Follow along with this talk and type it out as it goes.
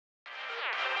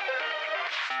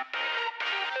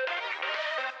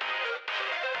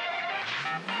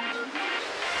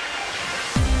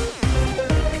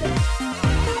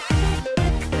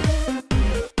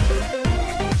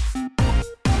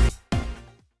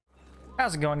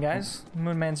How's it going, guys?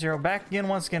 Moonmanzero back again,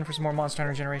 once again, for some more Monster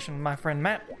Hunter Generation with my friend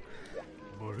Matt.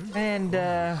 And,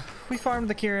 we farmed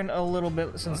the Kieran a little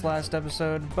bit since last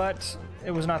episode, but it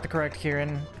was not the correct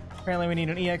Kieran. Apparently we need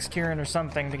an EX Kieran or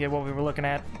something to get what we were looking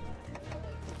at.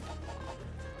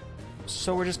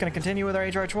 So we're just going to continue with our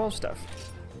HR-12 stuff.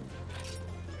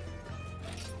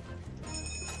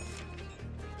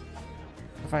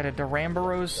 If I had a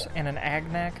Duramboros and an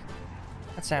Agnak,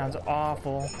 that sounds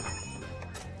awful.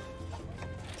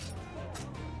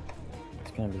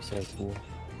 It's gonna be so cool.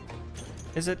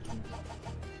 Is it?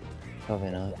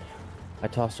 Probably not. I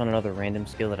tossed on another random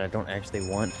skill that I don't actually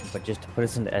want, but just to put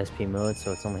us into SP mode,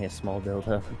 so it's only a small build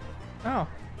up. Oh.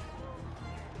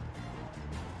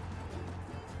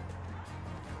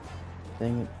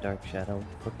 Dang it, Dark Shadow. What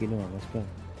the fuck are you doing? Let's go.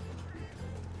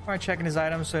 Alright, checking his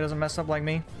items so he doesn't mess up like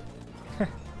me.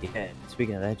 Yeah,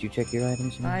 speaking of that, did you check your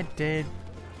items? Man? I did.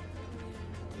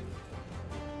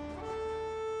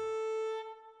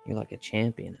 You're like a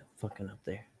champion fucking up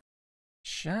there.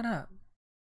 Shut up.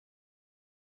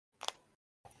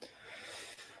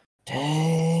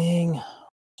 Dang.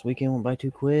 This weekend went by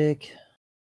too quick.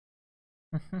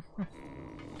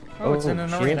 Oh, it's in an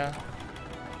shit. arena.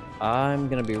 I'm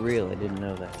gonna be real, I didn't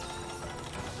know that.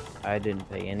 I didn't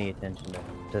pay any attention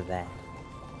to that.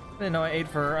 I didn't know I ate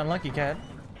for Unlucky Cat.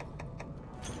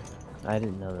 I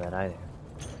didn't know that either.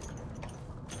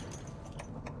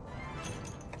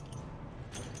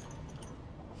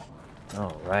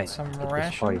 Alright, Some get this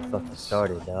party rations? fucking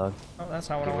started, dog. Oh, that's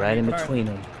not what I Get want right to in eat, but between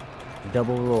them.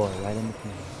 Double roar, right in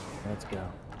between them. Let's go.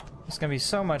 It's gonna be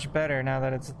so much better now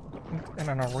that it's in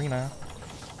an arena.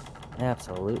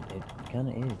 Absolutely, it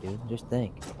kinda is, dude. Just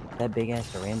think. That big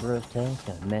ass Duramboros tail is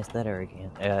gonna mess that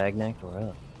Agnak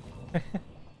door up.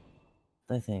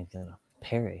 That thing's gonna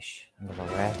perish under the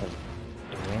wrath of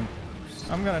Duramboros.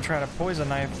 I'm gonna try to poison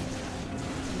knife.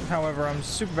 However, I'm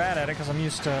super bad at it because I'm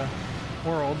used to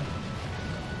World.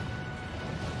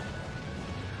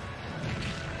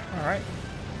 Alright.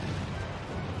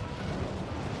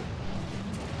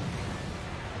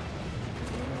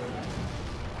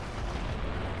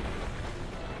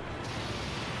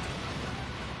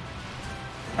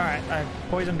 Alright, I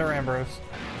poisoned Duramboros.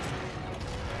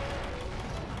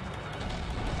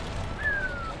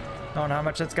 Don't know how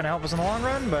much that's gonna help us in the long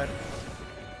run, but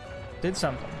did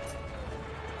something.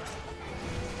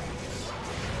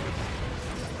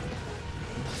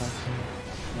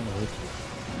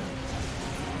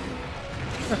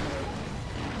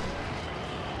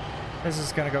 This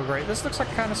is gonna go great. This looks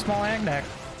like a kind of small Agnak.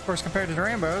 Of course, compared to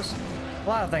Duramboros, a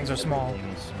lot of things are small. Everything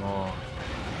is small.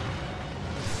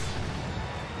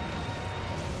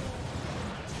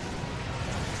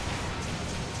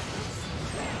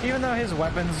 Even though his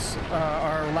weapons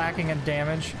are lacking in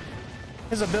damage,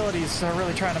 his abilities are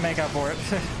really trying to make up for it.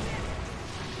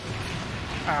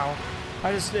 Ow.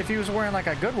 If he was wearing like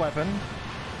a good weapon,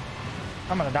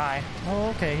 I'm gonna die. Oh,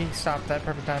 okay, he stopped that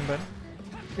perfect time, but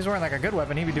if he's wearing like a good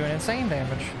weapon, he'd be doing insane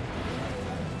damage.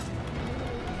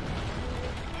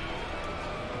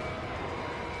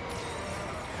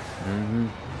 Mm-hmm.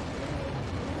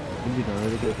 You'd be doing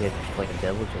really good if he had just like a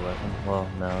devil's weapon. Well,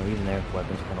 no, even their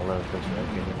weapon's kind of low, especially up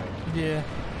here. Right? Yeah.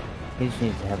 He just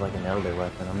needs to have like an elder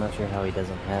weapon. I'm not sure how he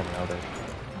doesn't have an elder.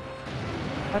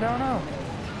 I don't know.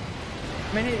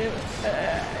 I mean,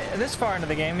 this far into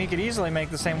the game, he could easily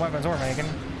make the same weapons we're making,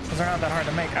 because they're not that hard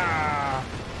to make. Ah!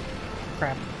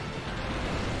 Crap.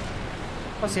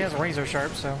 Plus, he has a razor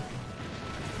sharp, so...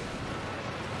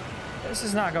 This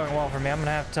is not going well for me, I'm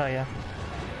gonna have to tell you.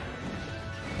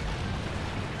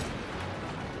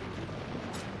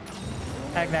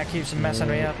 Agnak keeps messing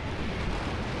me up.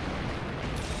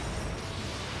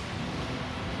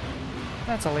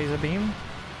 That's a laser beam.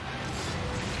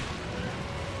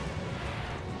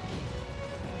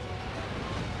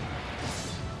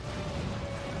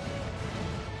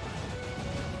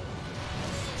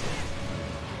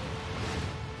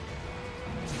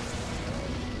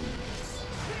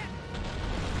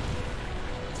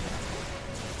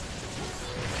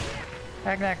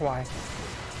 Agnak, why?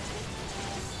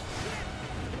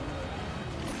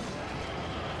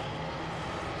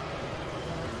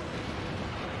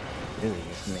 Really,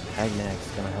 I mean, Agnak's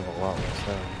gonna have a lot less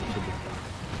stuff. It should be fun.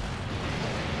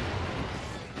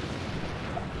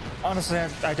 Honestly,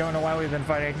 I don't know why we've been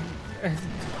fighting.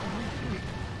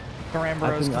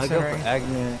 Duramboros, I go for considering.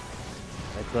 Agnak.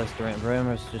 Like less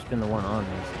Duramboros just been the one on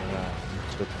me,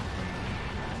 so switching.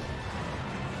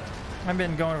 I've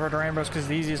been going for Duranbros because it's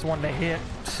the easiest one to hit.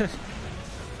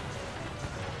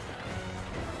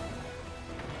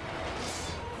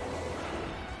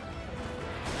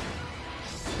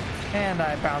 And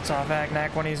I bounce off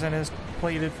Agnak when he's in his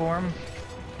plated form.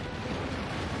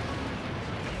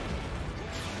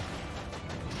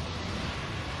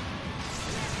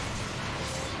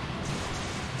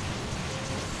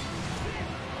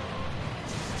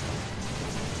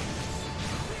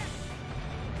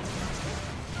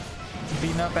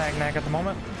 Beating up Agnak at the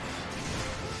moment.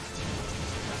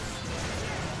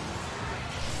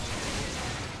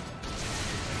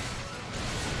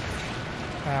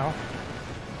 Ow.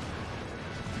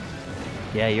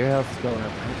 Yeah, your health is going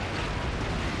up, right?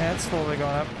 Yeah, it's slowly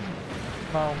going up.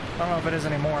 Well, I don't know if it is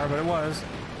anymore, but it was.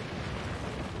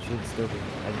 It should still be.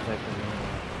 I just actually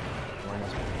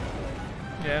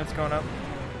Yeah, it's going up.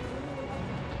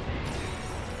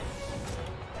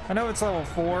 I know it's level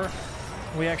 4.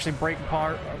 We actually break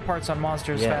parts on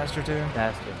monsters faster too.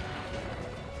 Faster.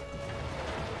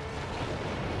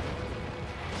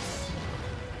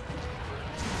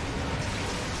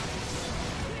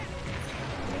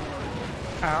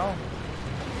 Ow.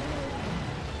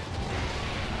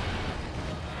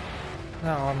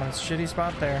 No, I'm in a shitty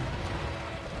spot there.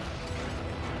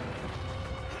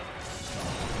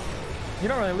 You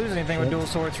don't really lose anything with dual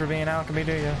swords for being alchemy,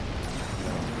 do you?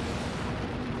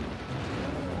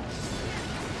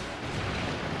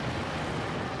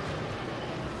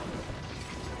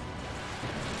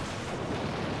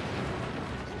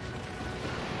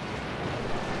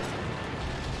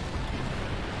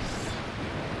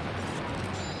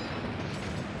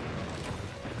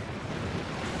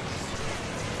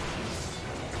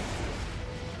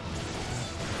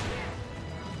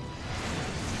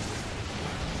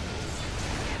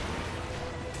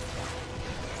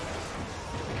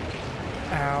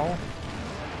 Ow.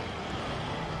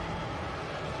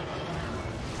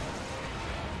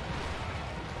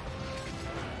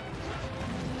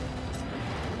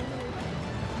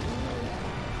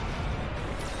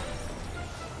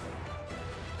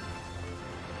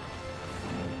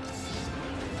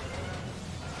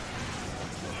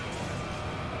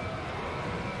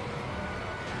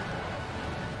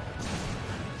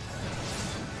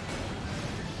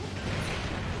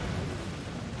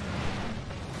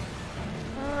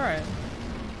 Alright.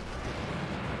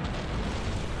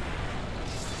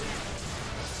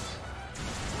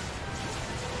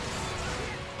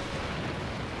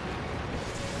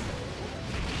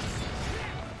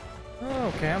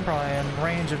 Okay, I'm probably in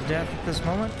range of death at this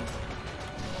moment.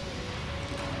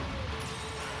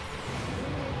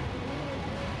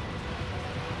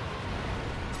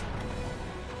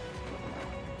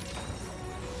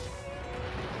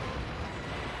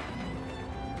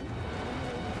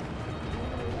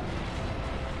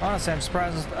 Honestly, I'm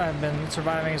surprised I've been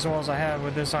surviving as well as I have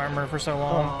with this armor for so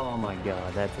long. Oh my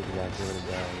god, that's exactly what it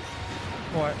does.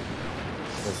 What?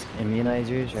 Those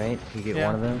immunizers, right? You get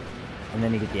one of them, and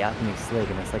then you get the alchemy slick,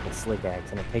 and it's like a slick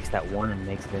axe, and it takes that one and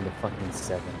makes it into fucking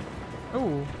 7.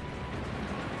 Ooh.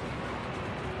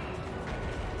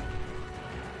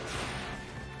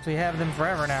 So you have them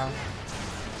forever now.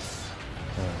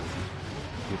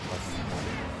 You fucking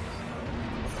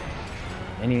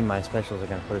and even my specials are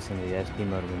gonna put us into the SP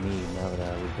mode we need now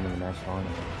that we've been in the match long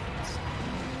enough.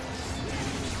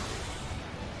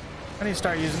 I need to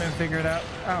start using it and figure it out.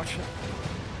 Ouch.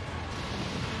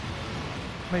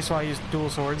 At least while I use dual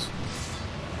swords.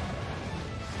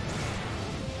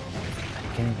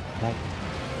 I can't even attack him.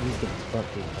 He's getting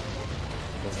fucked, dude.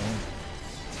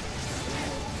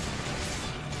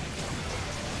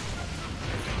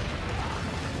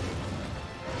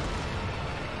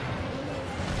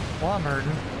 Well, I'm hurting.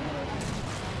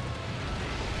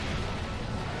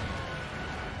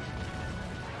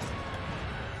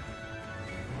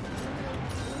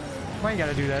 Why you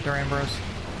gotta do that, Duranbros?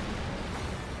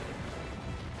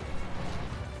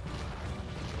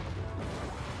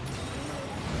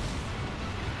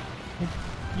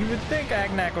 You would think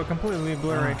Agnak would completely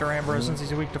obliterate Duranbros since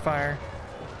he's weak to fire.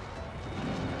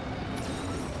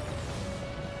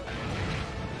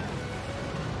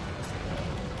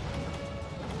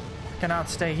 Cannot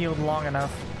stay healed long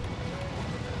enough.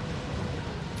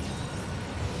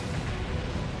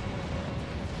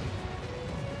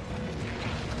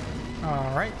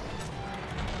 All right.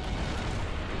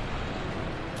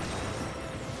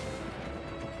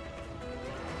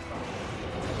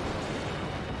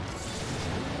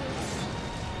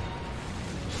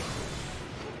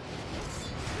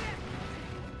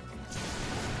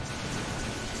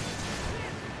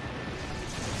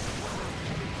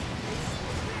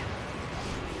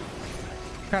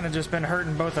 Kind of just been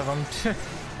hurting both of them.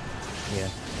 Yeah.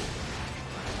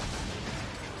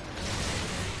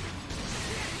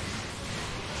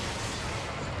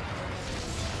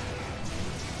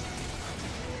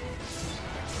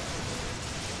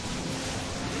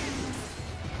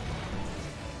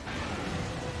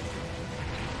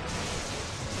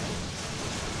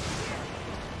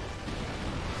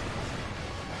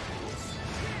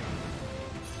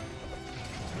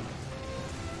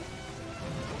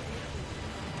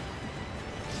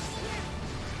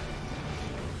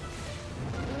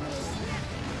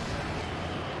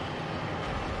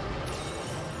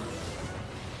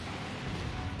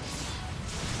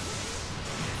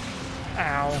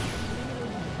 Ow.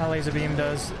 That laser beam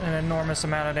does an enormous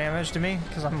amount of damage to me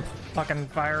because I'm fucking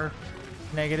fire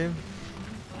negative.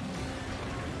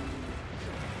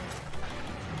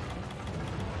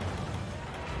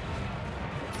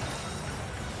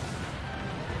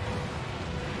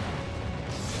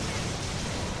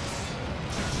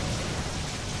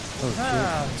 Oh,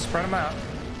 Ah, spread them out.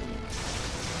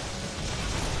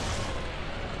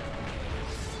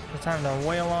 It's time to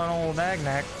wail on old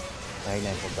Agnak.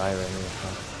 Agnak will die right now.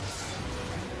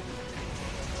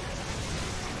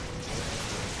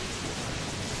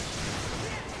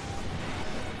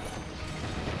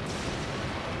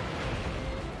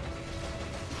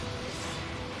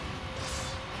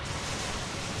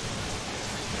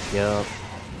 Yup.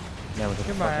 Now we can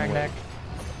Goodbye, fucking Agnak. wait.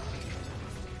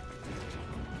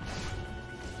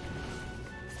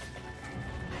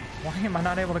 Why am I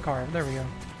not able to carve? There we go.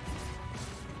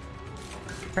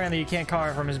 Apparently you can't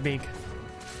carve from his beak.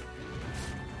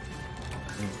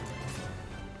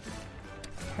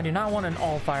 I do not want an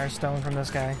all fire stone from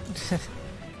this guy.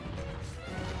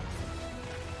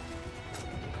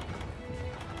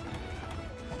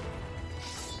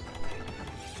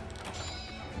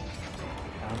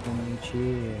 How can we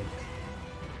cheer?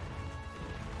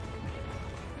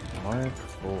 Mark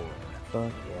 4.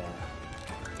 Fuck yeah.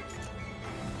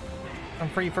 Some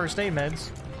free first aid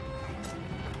meds.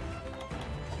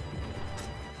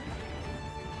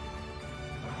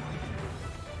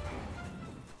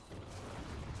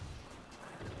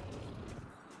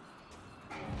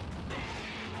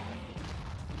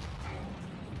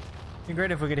 It'd be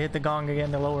great if we could hit the gong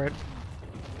again to lower it.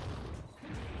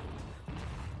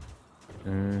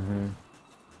 Mm-hmm.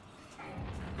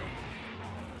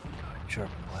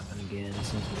 Sharpen weapon again,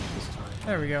 sensitive this time.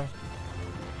 There we go.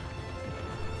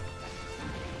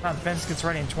 Wow, defense gets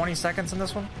ready in 20 seconds in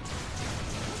this one.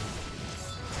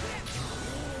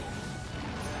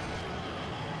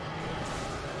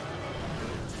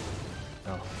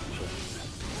 Oh, shit.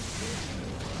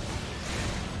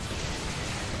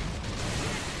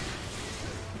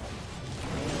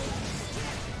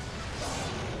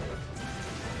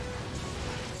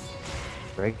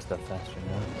 Break stuff faster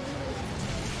now.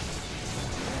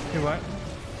 Do what?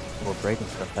 We're breaking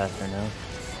stuff faster now.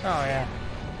 Oh, yeah.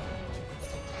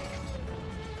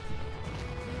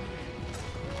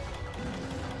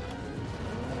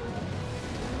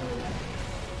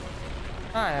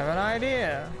 I have an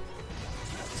idea.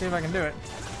 Let's see if I can do it.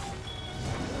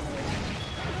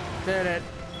 Did it.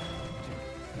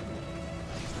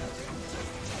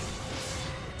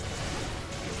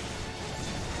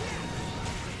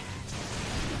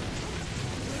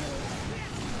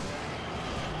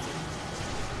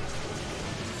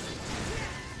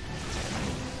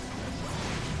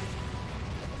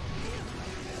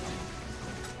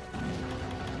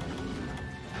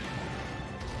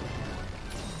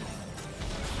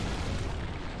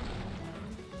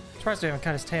 Surprised we haven't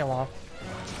cut his tail off.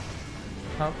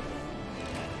 Oh.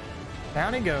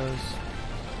 Down he goes.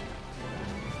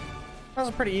 That was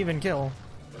a pretty even kill.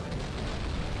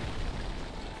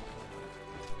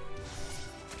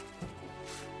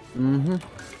 Mm-hmm.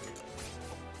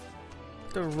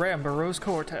 The Ramboros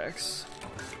Cortex.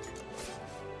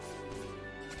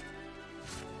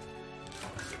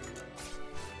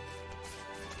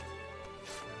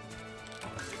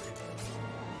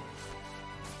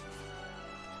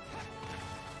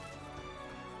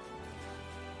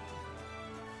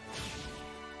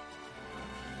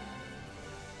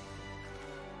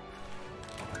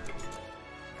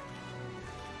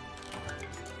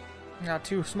 Got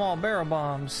 2 small barrel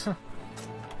bombs.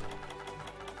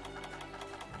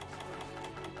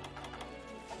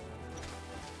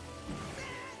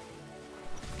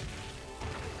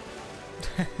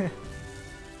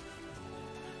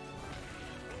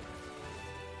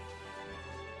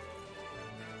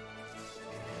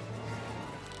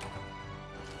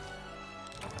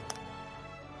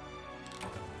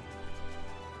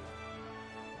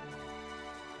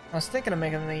 I was thinking of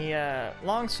making the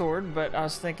longsword, but I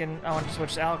was thinking I wanted to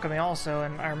switch to alchemy also,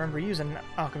 and I remember using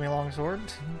alchemy longsword.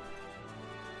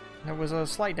 There was a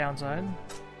slight downside.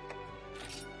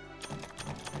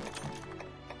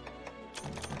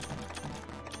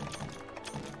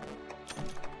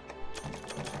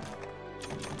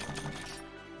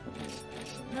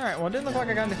 Alright, well it didn't look like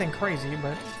I got anything crazy,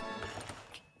 but...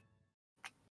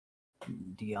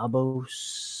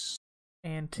 Diabos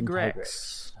and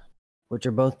Tigrex. Which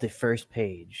are both the first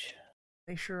page.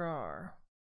 They sure are.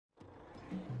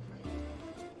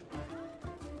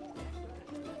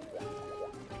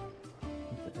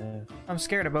 I'm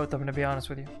scared of both of them, to be honest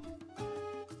with you.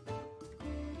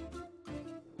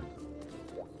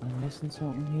 I'm missing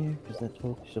something here, because that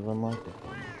token should have unlocked it.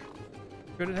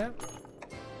 Could it have?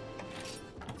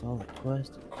 That's all the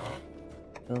quest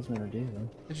tells me to do.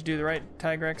 Did you do the right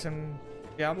Tigrex and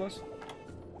Diablos?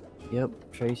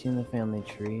 Yep, tracing the family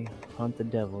tree, hunt the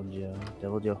Devil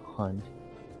Joe hunt,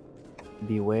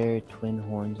 beware twin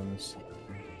horns on the saber.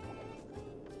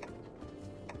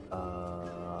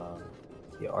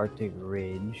 The Arctic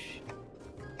Ridge.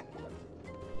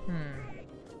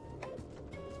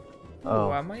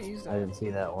 Oh, I might use that. I didn't see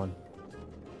that one.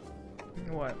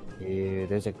 What? Yeah,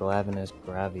 there's a Glavinus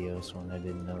Gravios one I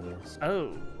didn't notice.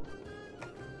 Oh.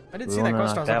 I did We see that wanna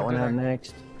quest. knock that one out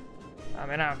next. I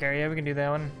mean, I don't care. Yeah, we can do that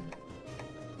one.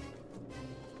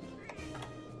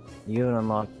 You haven't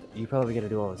unlocked. You probably got to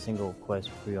do all the single quests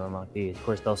before you unlock these. Of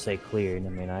course, they'll say cleared. I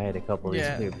mean, I had a couple of these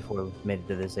cleared before we made it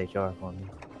to this HR for me.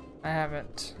 I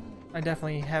haven't. I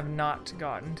definitely have not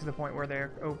gotten to the point where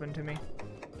they're open to me.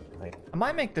 Right. I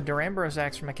might make the Durambros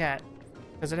axe from a cat,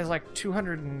 because it has like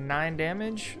 209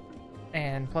 damage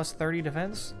and plus 30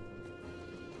 defense.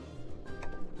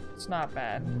 It's not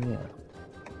bad. Yeah.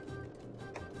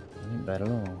 Ain't bad at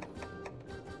all.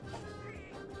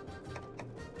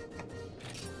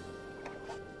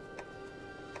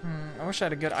 I wish I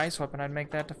had a good ice weapon. I'd make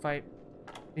that to fight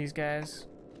these guys.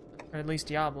 Or at least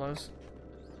Diablos.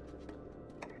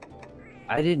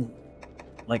 I didn't.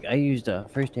 Like, I used a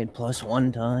first aid plus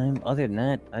one time. Other than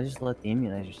that, I just let the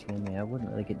immunizers heal me. I wasn't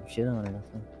really getting shit on or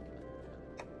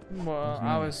nothing. Well,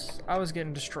 I was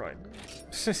getting destroyed.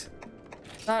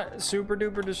 Not super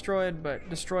duper destroyed, but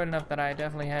destroyed enough that I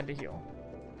definitely had to heal.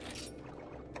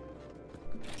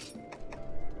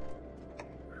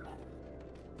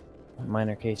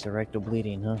 Minor case of rectal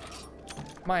bleeding, huh?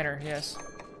 Minor, yes.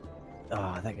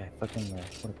 Ah, oh, that guy fucking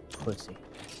what a pussy.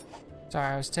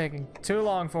 Sorry, I was taking too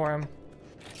long for him.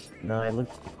 No, I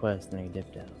looked at the quest and he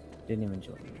dipped out. Didn't even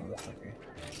join the motherfucker.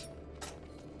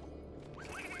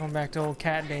 Going back to old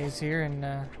cat days here and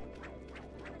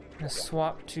gonna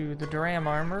swap to the Duram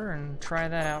armor and try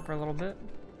that out for a little bit.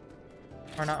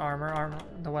 Or not armor,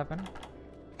 the weapon.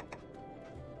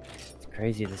 It's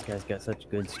crazy this guy's got such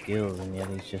good skills and yet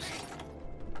he's just...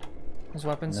 His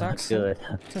weapon sucks? Good.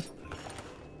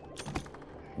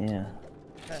 Yeah.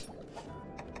 Okay.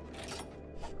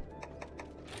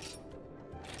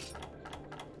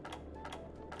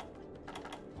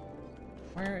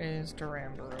 Where is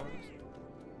Durambros?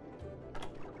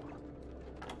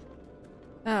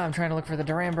 Ah, I'm trying to look for the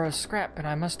Durambros scrap, and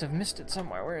I must have missed it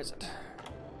somewhere. Where is it?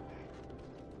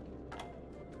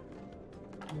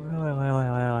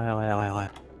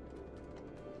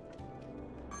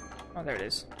 Oh, there it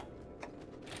is.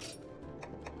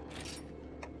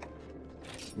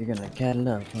 You're gonna cat it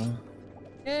up, huh?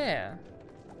 Yeah.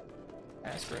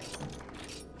 That's great.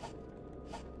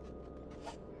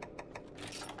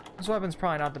 This weapon's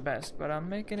probably not the best, but I'm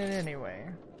making it anyway.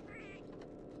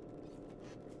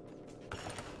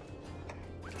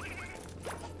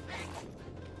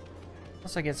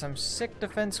 Plus I get some sick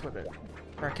defense with it.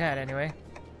 For a cat, anyway.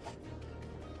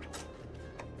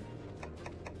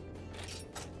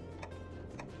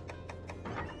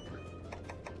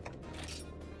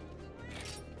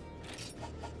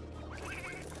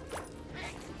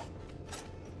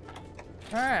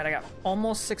 Alright, I got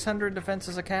almost 600 defense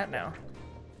as a cat now.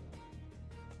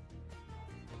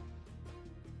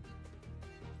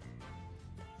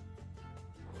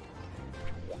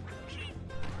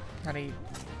 Gotta eat.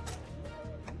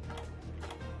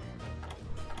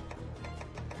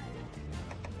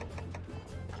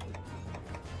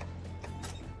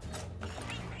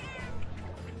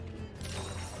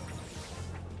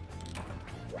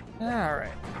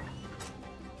 Alright.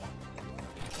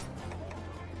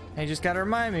 You just gotta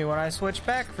remind me when I switch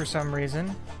back for some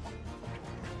reason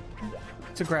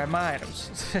to grab my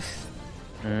items.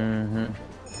 Mm-hmm.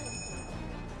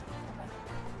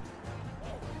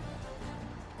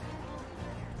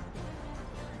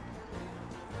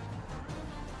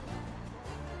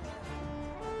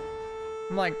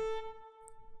 I'm like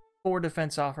 4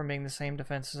 defense off from being the same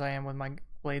defense as I am with my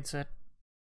blade set.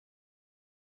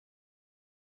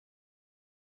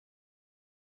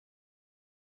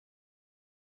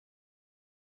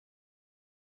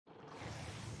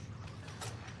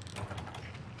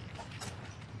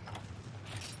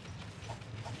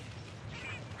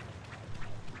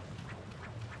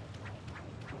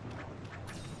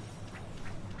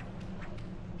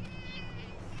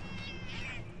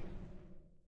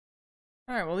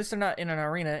 Alright, well at least they're not in an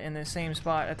arena in the same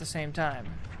spot at the same time.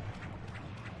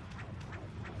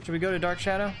 Should we go to Dark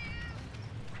Shadow?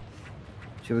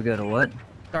 Should we go to what?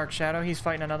 Dark Shadow, he's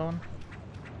fighting another one.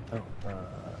 Oh,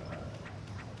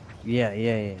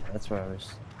 yeah. That's where I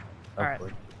was. Alright.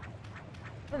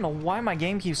 I don't know why my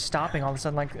game keeps stopping all of a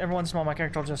sudden. Like, every once in a while my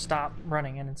character will just stop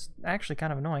running, and it's actually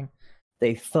kind of annoying.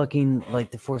 They fucking,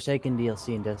 like, the Forsaken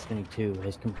DLC in Destiny 2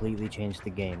 has completely changed the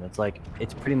game. It's like,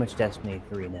 it's pretty much Destiny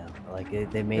 3 now. Like,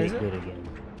 they made it good again.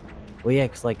 Well, yeah,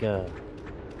 cause like, you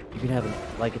can have,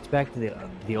 like, it's back to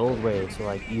the old way. So,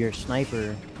 like, your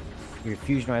sniper, your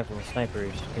fusion rifle and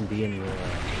snipers can be in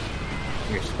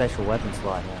your special weapon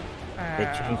slot now. They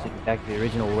changed it back to the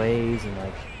original ways, and,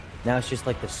 like, now it's just,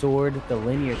 like, the sword, the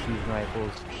linear fusion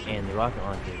rifles, and the rocket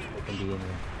launchers that can be in your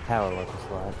power weapon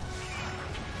slot.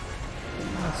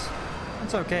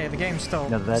 That's okay. The game still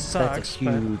sucks. That's a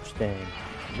huge thing.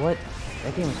 What?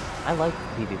 That game I like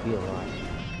PvP a lot.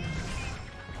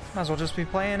 Might as well just be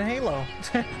playing Halo.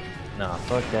 Nah,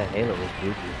 fuck that. Halo was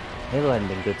goofy. Halo hadn't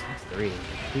been good since 3.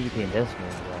 PvP and Destiny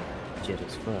was like shit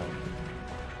as fuck.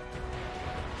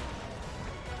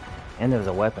 And there was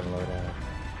a weapon loadout.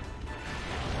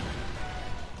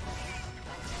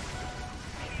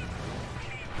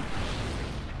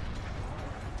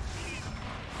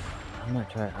 I'm not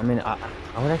trying. I mean, I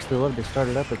would actually love to start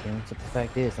it up again. Except the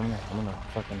fact is, I'm gonna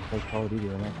fucking play Call of Duty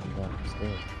when that comes out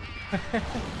instead.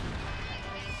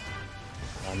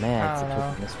 I'm mad. It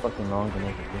took this fucking long to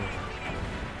make it good.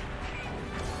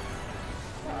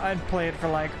 I'd play it for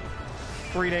like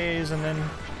 3 days and then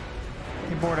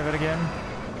get bored of it again.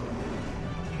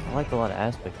 I liked a lot of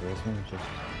aspects of this one. Just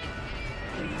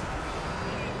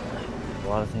a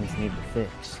lot of things need to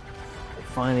fix. They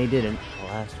finally didn't. The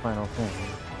last final thing.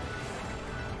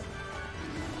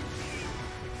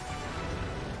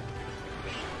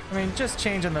 I mean, just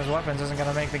changing those weapons isn't going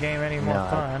to make the game any more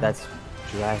fun. That's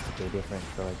drastically different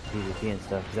for like PvP and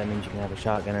stuff, because that means you can have a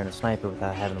shotgun and a sniper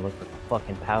without having to look for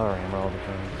fucking power armor all the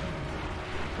time.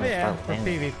 Yeah, for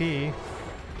PvP.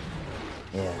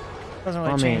 Yeah. Doesn't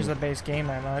really change the base game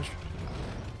that much.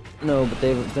 No, but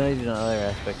they've done other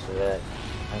aspects of that.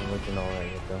 I haven't looked into all that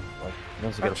yet though. Like, you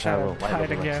also got a power light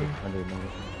level like 600 maybe.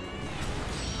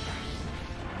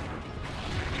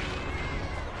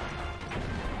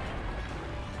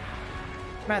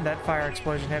 Man, that fire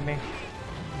explosion hit me.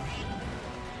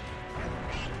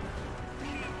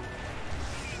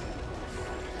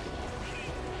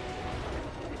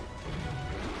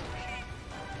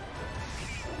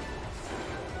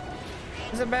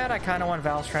 Is it bad? I kind of want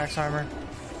Valstrax's armor.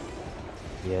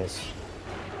 Yes.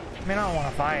 I mean, I don't want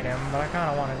to fight him, but I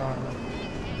kind of want his armor.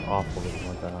 Awful that you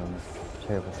want that armor.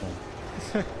 Terrible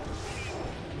thing.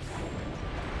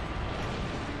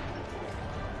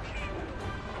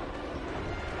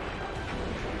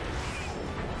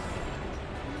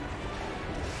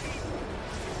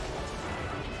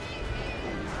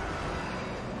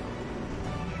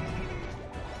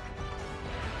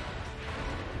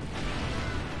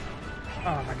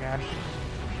 Oh my god.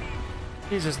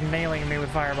 He's just nailing me with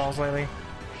fireballs lately.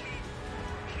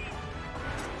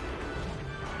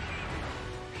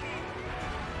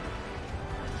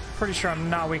 Pretty sure I'm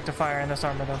not weak to fire in this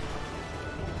armor though.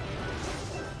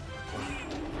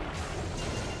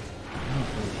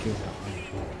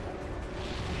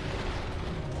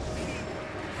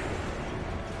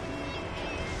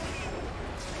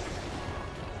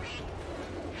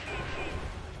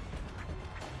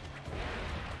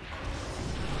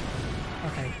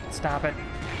 Okay, stop it.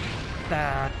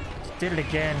 Ah, did it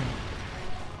again.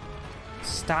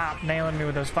 Stop nailing me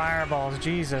with those fireballs,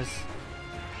 Jesus.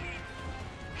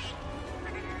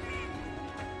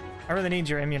 I really need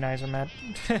your immunizer, Matt.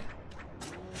 It's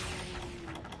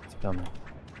coming.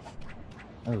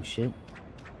 Oh shit.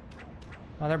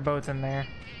 Oh, they're both in there.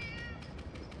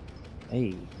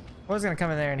 Hey. I was gonna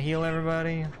come in there and heal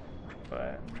everybody,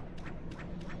 but...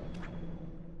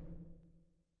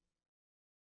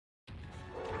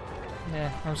 yeah,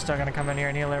 I'm still gonna come in here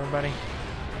and heal everybody.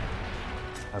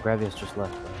 Our Gravius just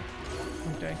left, bro.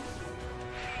 Okay.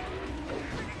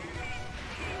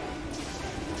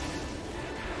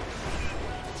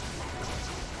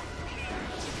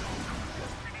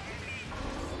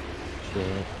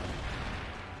 Shit.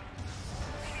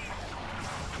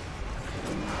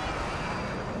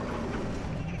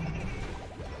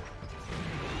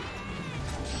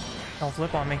 Don't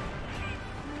flip on me.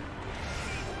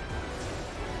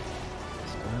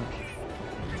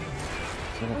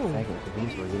 Shut up, faggot. The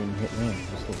bees were getting hit me.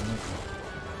 Just hit me.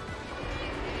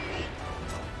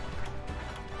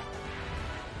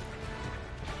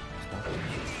 Stop it.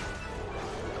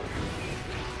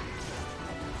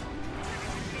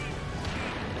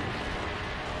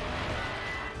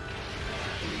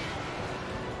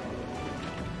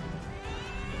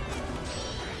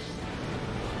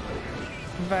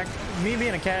 In fact, me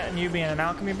being a cat and you being an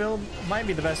alchemy build might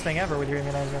be the best thing ever with your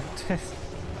immunizer.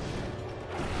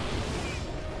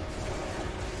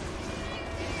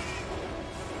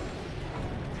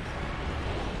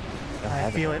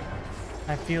 I feel it.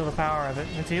 I feel the power of it.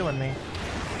 It's healing me.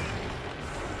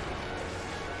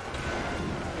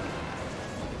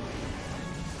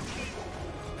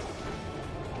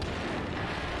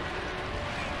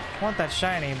 I want that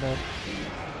shiny, but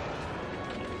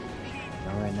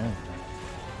Not right now.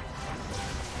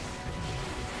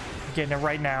 I'm getting it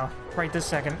right now. Right this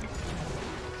second.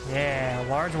 Yeah,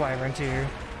 large wyvern too.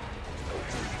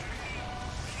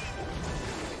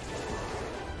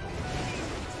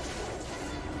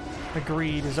 The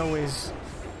greed is always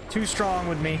too strong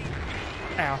with me.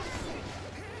 Ow.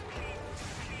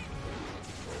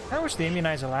 I wish the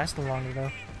immunizer lasted longer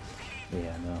though.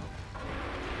 Yeah, no.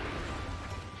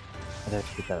 I'd have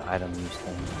to get that item use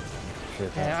thing. Sure,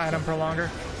 Yeah, item prolonger.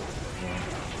 Yeah.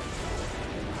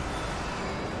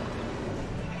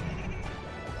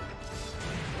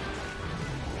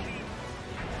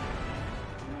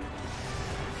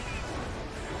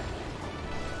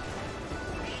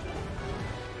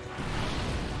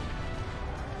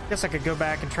 Guess I could go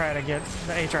back and try to get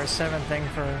the HR7 thing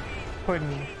for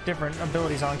putting different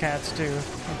abilities on cats too.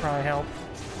 Would probably help.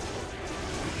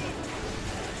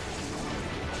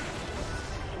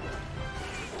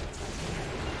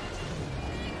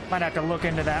 Might have to look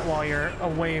into that while you're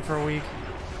away for a week.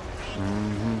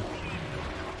 Mm-hmm.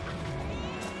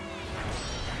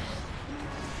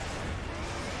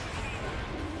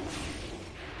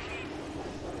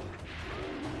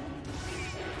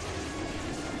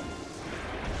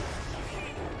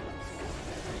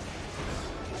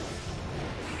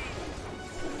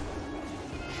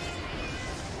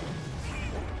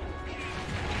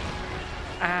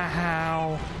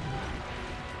 Ow.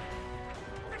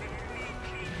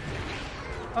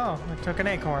 Oh, I took an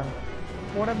acorn.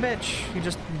 What a bitch. He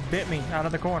just bit me out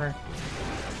of the corner.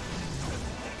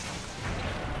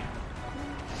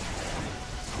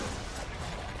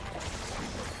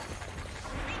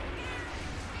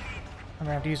 I'm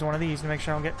gonna have to use one of these to make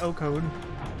sure I don't get O-code.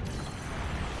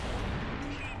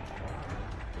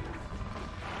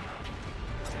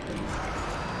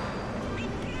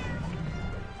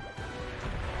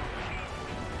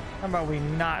 How about we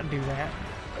not do that?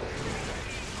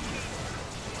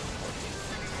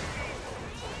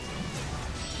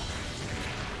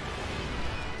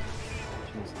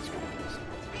 Jesus Christ.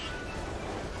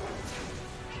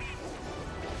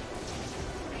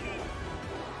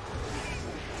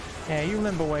 Yeah, you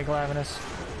limp away, Glavinus.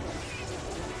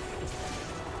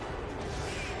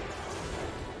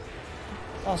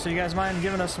 Also, you guys mind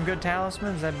giving us some good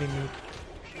talismans? That'd be neat.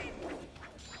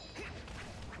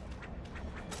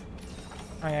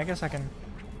 Oh yeah, I guess I can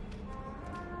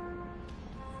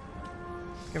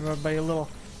give everybody a little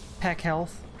peck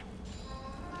health.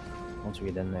 Once we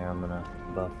get in there, I'm gonna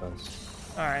buff us.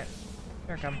 Alright,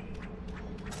 here I come.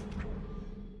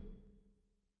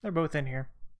 They're both in here.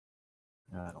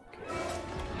 I don't care.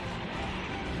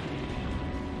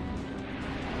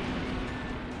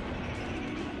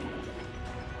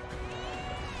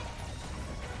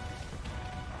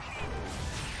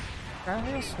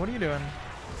 Gravius, what are you doing?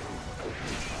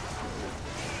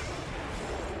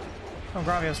 Oh,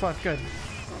 Gravius left, good.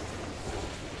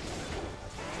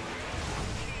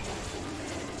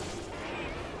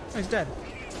 Oh, he's dead.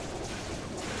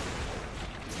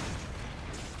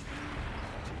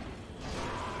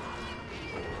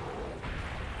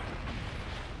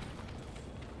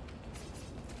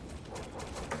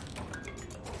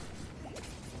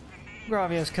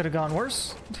 Gravius could have gone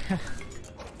worse.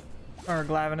 Or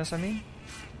Glavinus, I mean.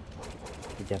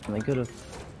 We definitely could have.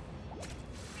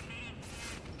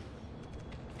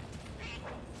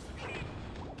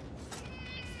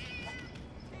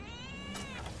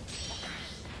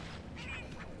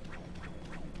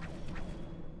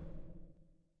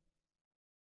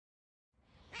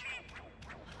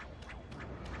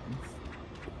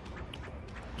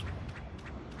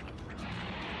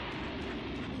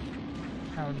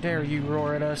 How dare you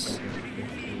roar at us?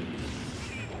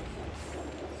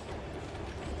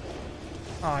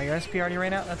 Oh, your SP already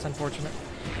ran out? That's unfortunate.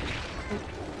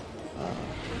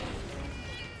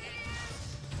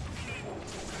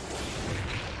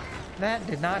 That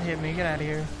did not hit me. Get out of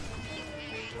here.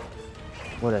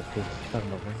 What FP? Talking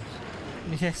about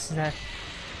wings. Yes, that.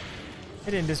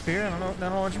 It didn't disappear. I don't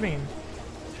know what you mean.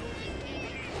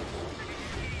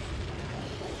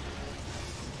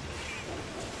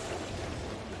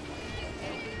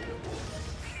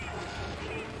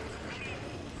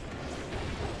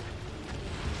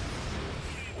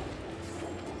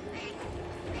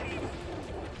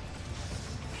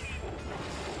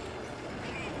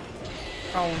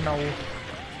 Oh no.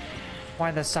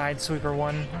 Why the side sweeper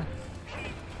one?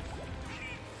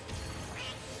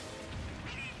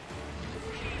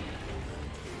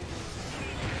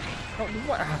 Oh,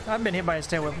 what? I've been hit by his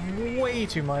tail whip way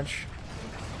too much.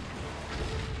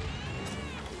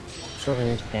 So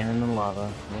they're standing in the lava.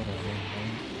 Whatever.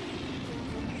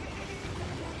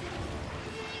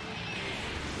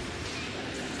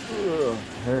 Ugh,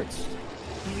 hurts.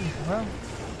 Well,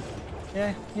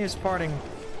 yeah, he is farting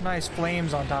nice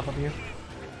flames on top of you.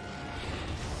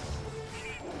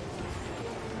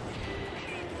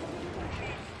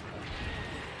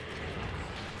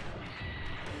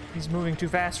 He's moving too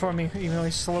fast for me, even though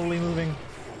he's slowly moving.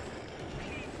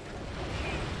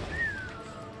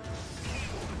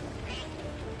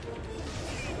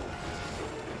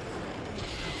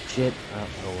 Shit. Oh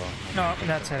well. No,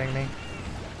 that's hitting me.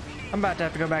 I'm about to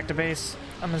have to go back to base.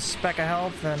 I'm a speck of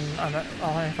health, and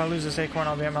if I lose this acorn,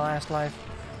 I'll be at my last life.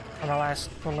 Or my last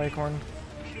little acorn.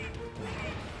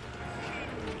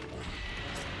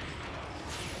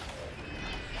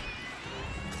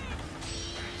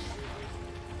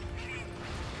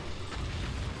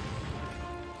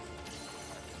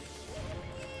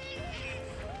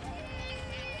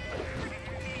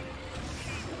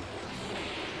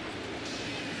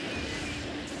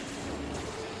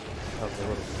 Okay,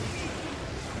 what is it?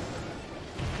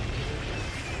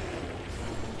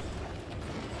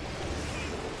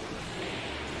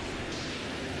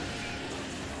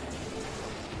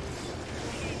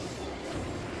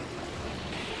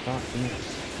 Fuck me.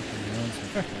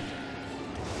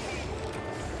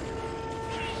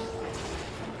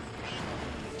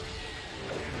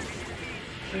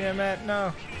 Yeah, Matt,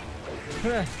 no.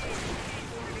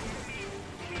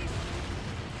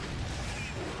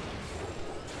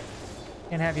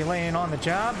 Can't have you laying on the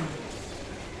job.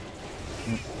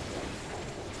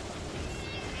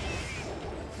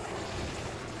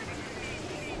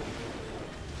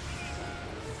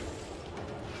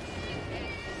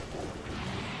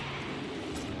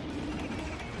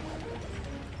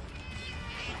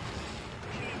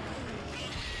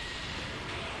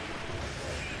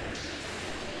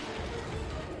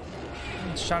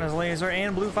 Shot his laser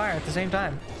and blue fire at the same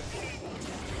time.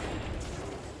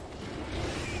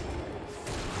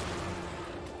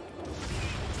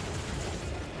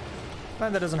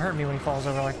 Glad that doesn't hurt me when he falls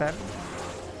over like that.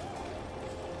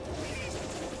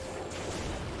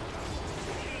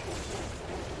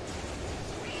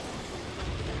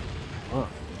 Oh.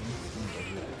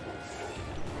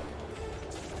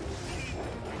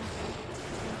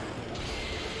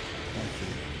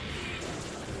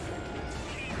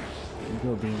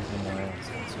 Go being somewhere else,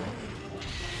 that's right.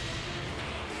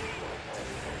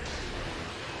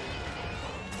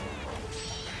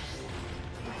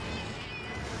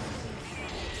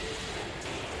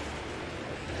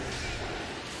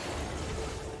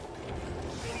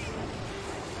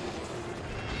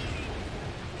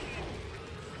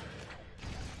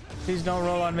 Please don't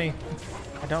roll on me.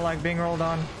 I don't like being rolled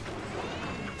on.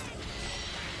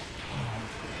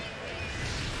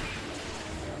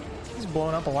 He's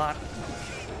blowing up a lot.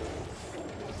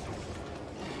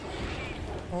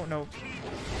 Oh no.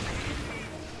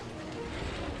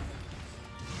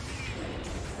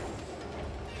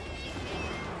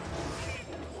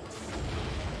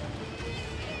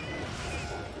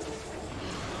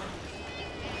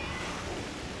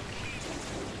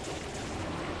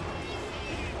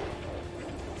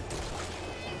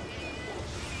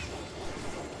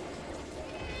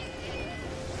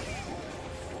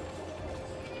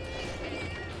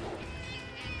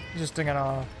 Just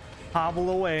gonna hobble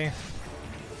away.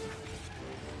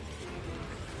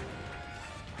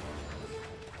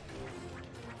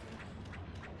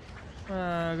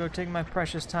 Go take my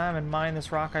precious time and mine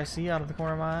this rock I see out of the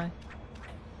corner of my eye.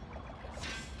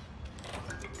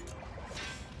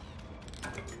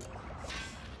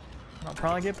 I'll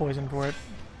probably get poisoned for it.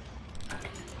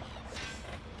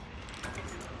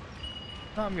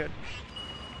 No, I'm good.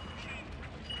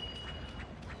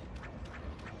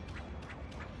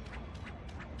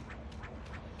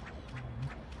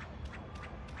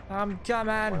 I'm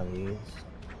coming. One of these.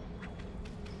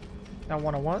 I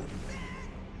want to what?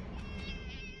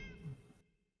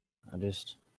 I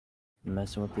just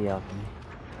Messing with the alchemy.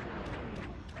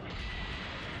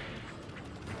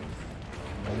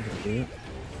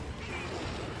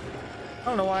 I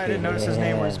don't know why I didn't notice his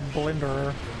name was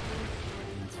Blenderer.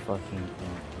 It's fucking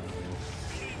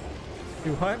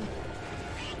Do what?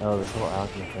 Oh, this whole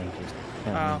alchemy thing just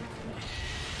kinda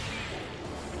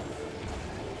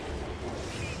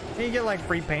You get like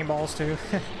free paintballs too.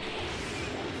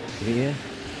 Yeah.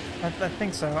 I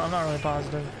think so. I'm not really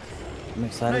positive. I'm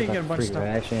excited you get a about bunch the of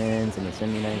free stuff. rations and this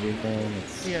immunizer thing.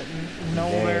 It's You get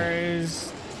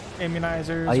berries,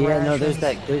 immunizers. oh yeah, no, rations.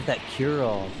 there's that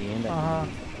cure-all at the end. Uh-huh.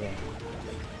 Yeah.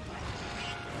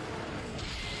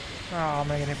 Oh, I'm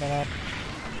gonna get hit by that.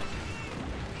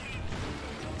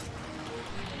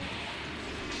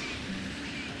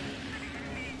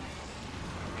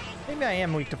 Maybe I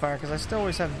am weak to fire because I still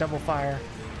always have double fire.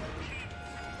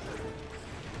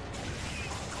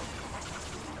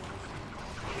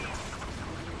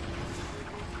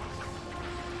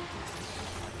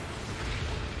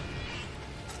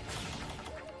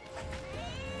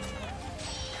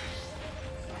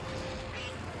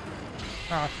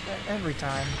 Oh, every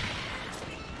time.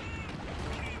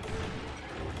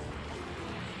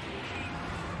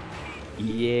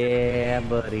 Yeah,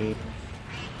 buddy.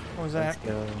 What was that? Let's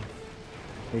go.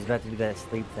 He's about to do that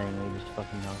sleep thing where he just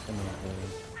fucking knocks him out.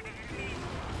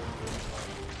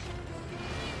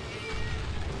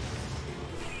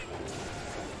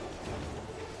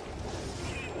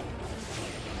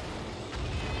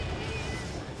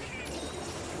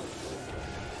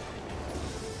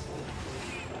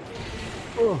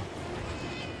 Oh.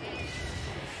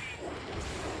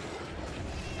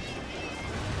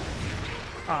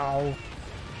 Ow.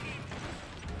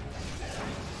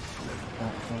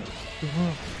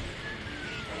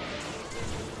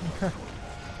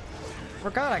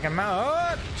 Forgot I can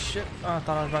mount. Oh, shit. Oh, I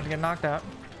thought I was about to get knocked out.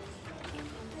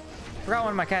 Forgot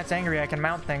when my cat's angry, I can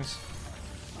mount things.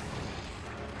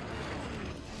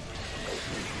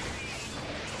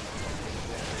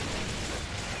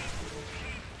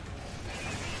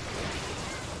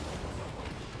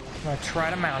 I'm gonna try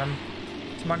to mount him.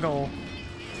 It's my goal.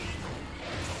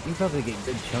 You probably get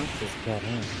good chunks this cat,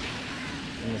 huh?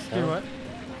 In this Do health. what?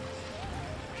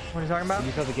 What are you talking about?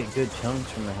 You probably get good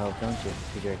chunks from the health, don't you?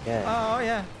 Because you're a cat. Oh,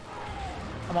 yeah.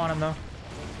 I'm on him, though.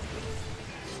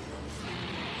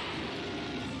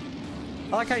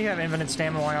 I like how you have infinite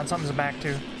stamina while on something's back,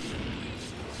 too.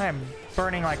 I am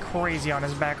burning like crazy on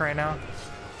his back right now.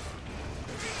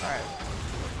 Alright.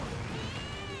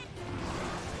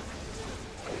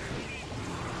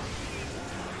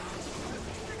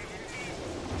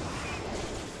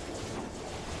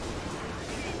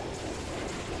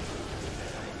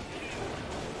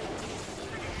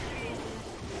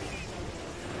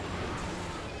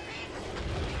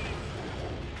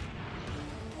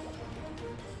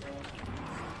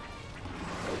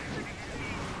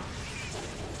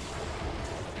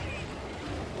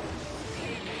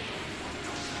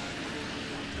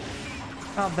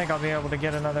 I don't think I'll be able to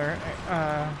get another,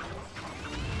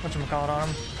 whatchamacallit on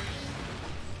him.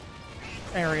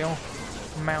 Aerial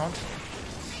mount.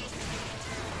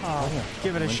 Oh, yeah.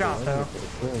 give it a shot, though.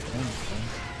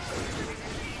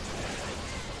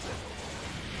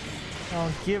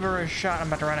 I'll give her a shot. I'm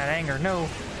about to run out of anger. No.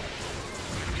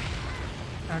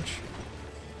 Ouch.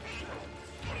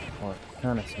 Well, it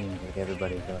kind of seems like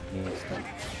everybody needs to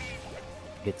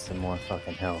get some more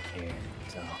fucking health here.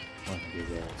 So, I'm gonna do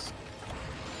this.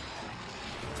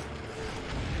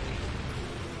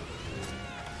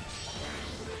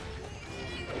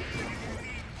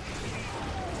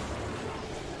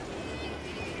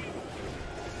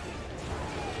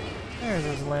 There's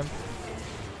his limp.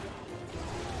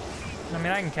 I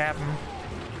mean, I can cap him.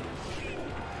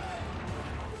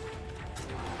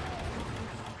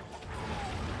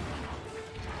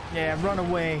 Yeah, run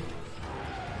away.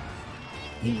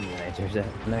 There's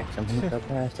that next. I'm gonna go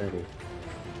past her, dude.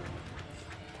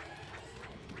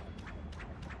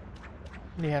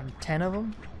 Do you have 10 of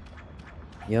them?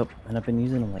 Yep, and I've been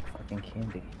using them like fucking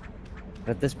candy.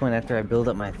 But at this point, after I build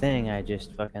up my thing, I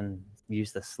just fucking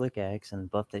use the slick axe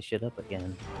and buff this shit up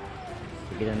again.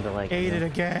 To get into like Ate it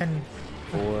again.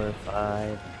 4,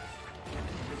 5.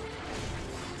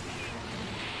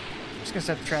 Just gonna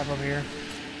set the trap over here.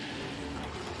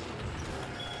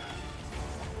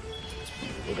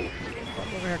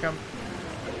 Over here, come.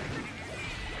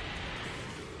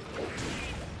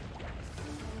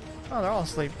 Oh, they're all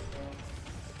asleep.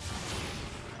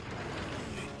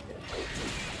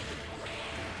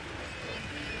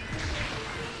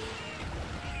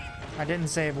 I didn't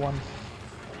save one.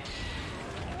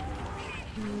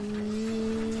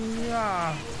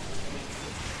 Yeah.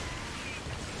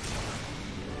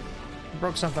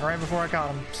 broke something right before I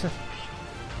caught him.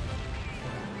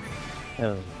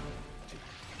 Oh.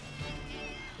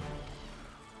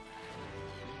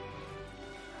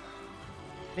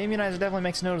 The immunizer definitely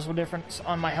makes a noticeable difference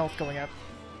on my health going up.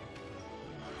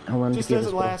 I wanted Just to give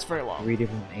doesn't us last very long. 3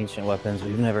 different ancient weapons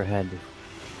we've never had before.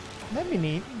 That'd be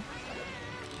neat.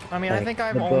 I mean, Like I think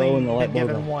I've the bow only and the been light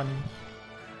given bow. one.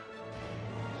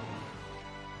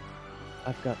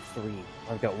 I've got 3.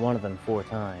 I've got one of them 4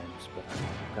 times, but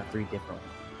I've got 3 different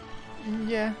ones.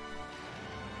 Yeah.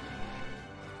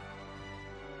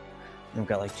 I've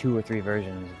got like 2 or 3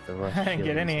 versions of the rush. I didn't get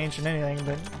shield any and ancient anything,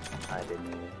 but... stuff. I didn't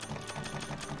either.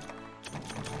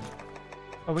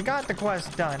 But we got the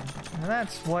quest done, and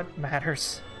that's what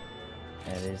matters.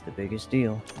 That is the biggest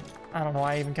deal. I don't know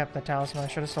why I even kept that talisman. I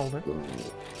should have sold it.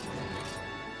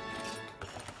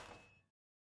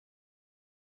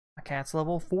 My cat's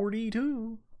level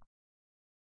 42.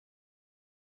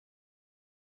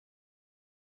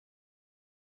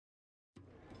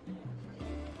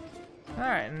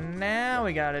 Alright, now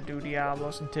we gotta do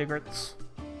Diablos and Tigrets.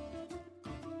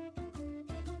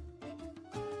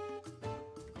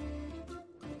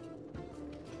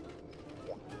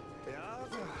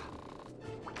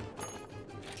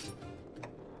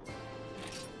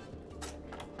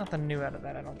 Nothing new out of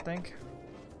that, I don't think.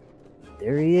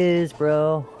 There he is,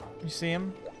 bro. You see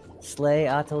him? Slay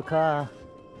ATHAL.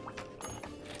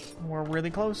 We're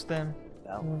really close then.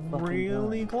 About fucking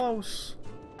Really time. close.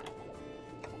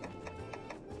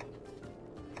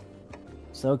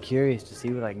 So curious to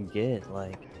see what I can get.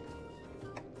 Like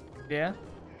Yeah?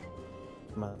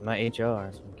 my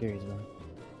HR. So I'm curious about.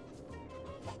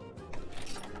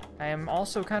 I am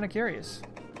also kind of curious.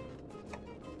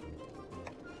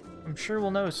 I'm sure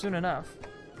we'll know soon enough.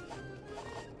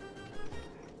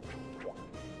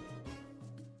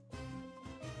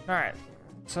 Alright,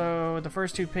 so the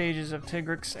first 2 pages of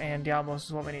Tigrix and Diablos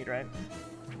is what we need, right?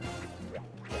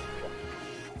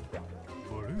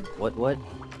 What?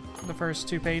 The first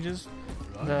 2 pages.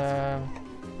 The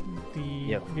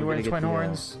Yep, we're Beware gonna the get Twin the,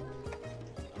 Horns.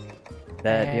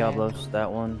 That And- Diablos, that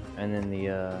one, and then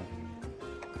the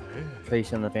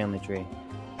Trace in the family tree.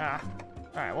 Ah.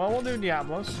 Alright, well, we'll do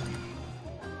Diablos.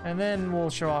 And then we'll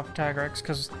show off Tigrix,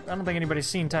 because I don't think anybody's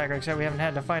seen Tigrix yet. We haven't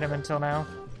had to fight him until now.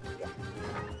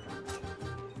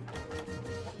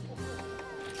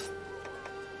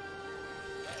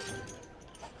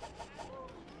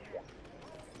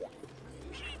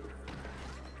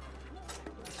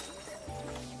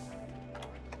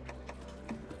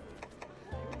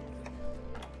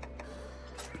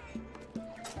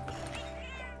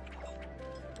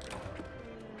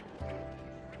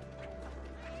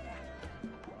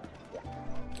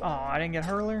 Oh, I didn't get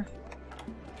Hurler?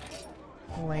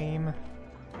 Lame.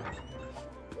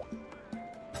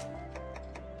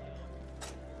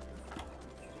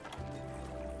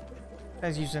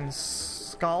 Guy's using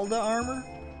Scalda armor?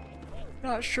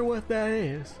 Not sure what that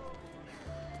is.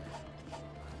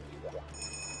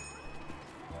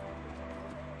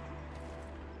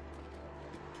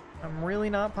 I'm really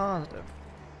not positive.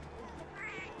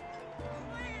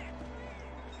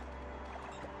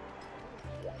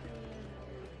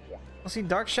 Well, see,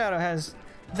 Dark Shadow has...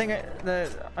 The thing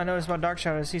that I noticed about Dark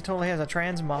Shadow is he totally has a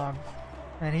transmog.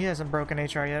 And he hasn't broken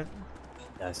HR yet.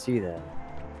 I see that.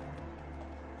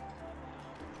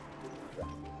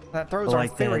 That throws But our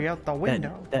like theory that- out the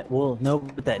window. Well, no,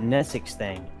 but that Nessix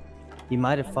thing. He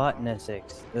might have fought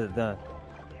Nessix.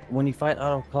 When you fight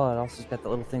ATHAL, it also got the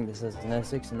little thing that says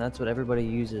Nessix, and that's what everybody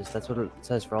uses. That's what it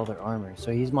says for all their armor.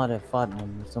 So he might have fought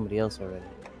him with somebody else already.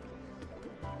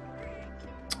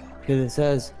 Because it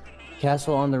says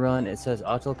Castle on the Run. It says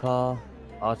ATHAL,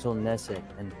 ATHAL Nesset,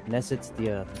 and Nesset's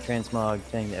the transmog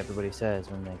thing that everybody says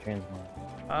when they transmog.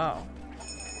 Oh.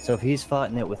 So if he's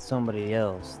fighting it with somebody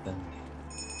else, then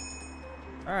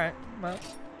Alright, well,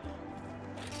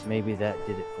 maybe that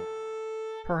did it for.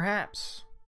 perhaps.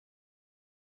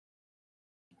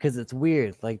 Because it's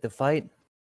weird, like the fight,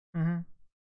 Mm-hmm.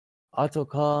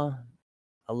 ATHAL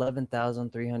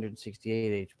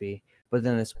 11,368 HP, but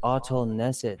then this ATHAL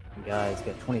Nesset guy's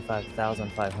got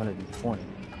 25,520.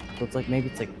 So it's like maybe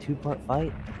it's like a 2-part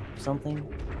fight or something.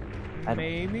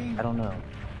 Maybe? I don't know.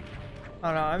 I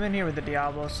don't know, I'm in here with the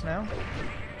Diablos now.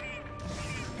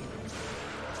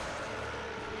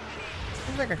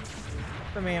 Seems like a...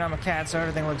 I mean, I'm a cat, so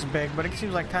everything looks big, but it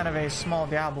seems like kind of a small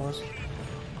Diablos.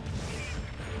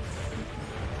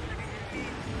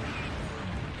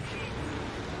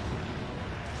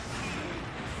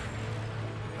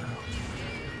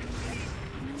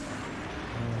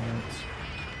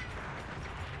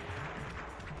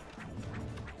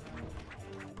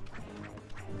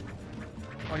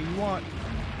 What do you want?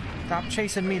 Stop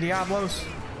chasing me, Diablos.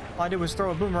 All I did was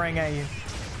throw a boomerang at you.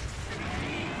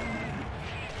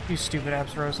 You stupid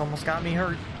Apsaros almost got me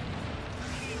hurt.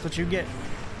 That's what you get.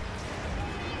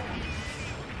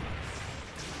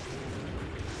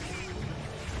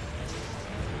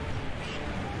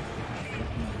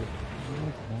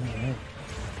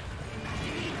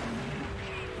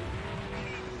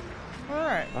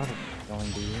 Alright.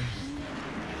 Going to you.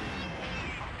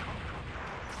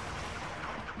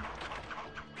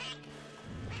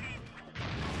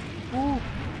 Ooh.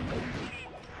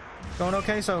 Going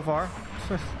okay so far.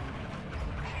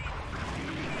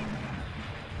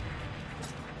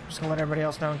 Just gonna let everybody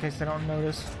else know in case they don't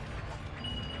notice.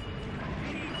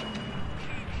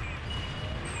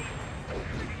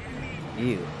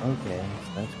 Ew, okay,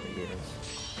 that's what it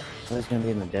is. So it's gonna be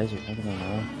in the desert. I don't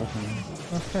know.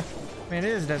 Fucking I mean, it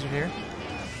is desert here.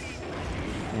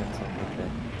 yeah, it's like that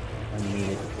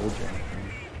unneeded food drink.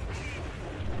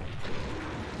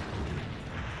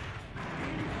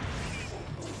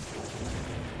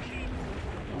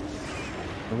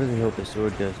 I really hope the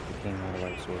sword does become out of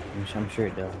light sword. I'm sure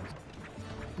it does.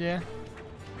 Yeah.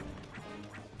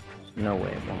 There's no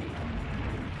way it won't.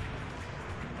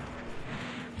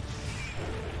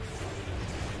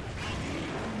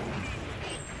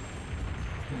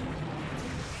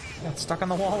 Got stuck on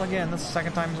the wall again. That's the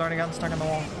second time he's already gotten stuck on the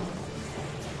wall.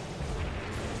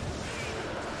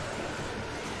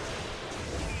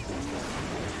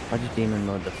 I just demon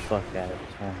mode the fuck out of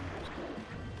this one.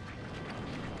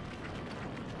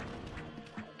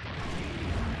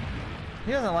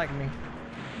 He doesn't like me.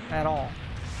 At all.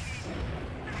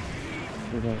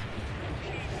 Who does?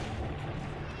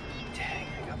 Dang,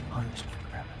 I got punished for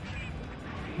grabbing.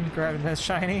 You grabbing this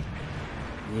shiny?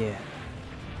 Yeah.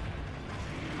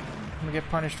 I'm gonna get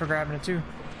punished for grabbing it too.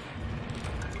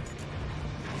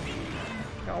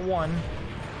 Got one.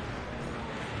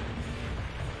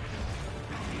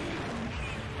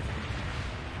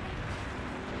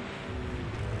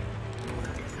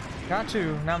 Got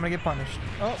two. Now I'm gonna get punished.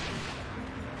 Oh.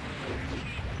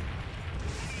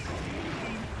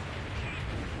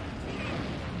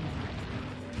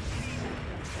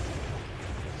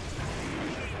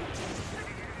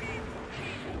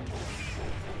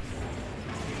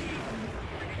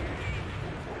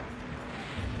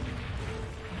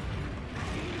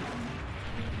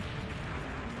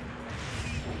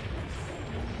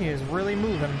 He is really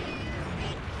moving.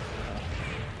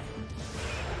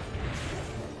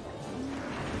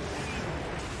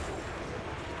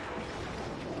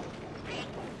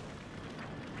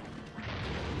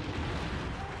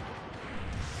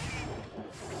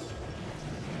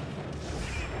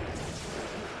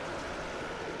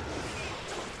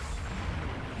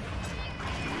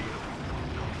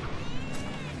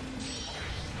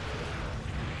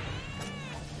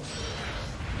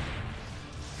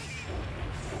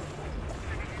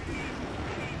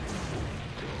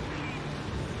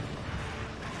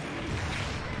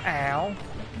 Ow.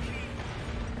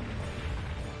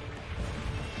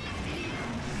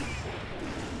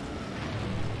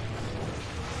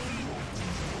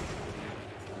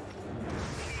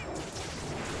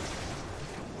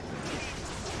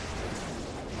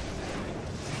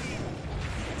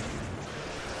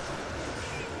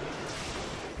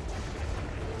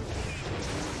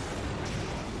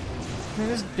 I mean,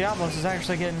 this Diablos is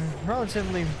actually getting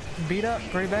relatively beat up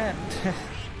pretty bad.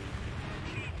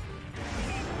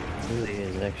 It really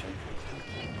is, actually.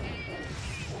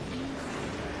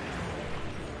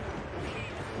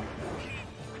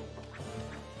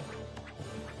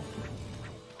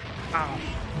 Ow.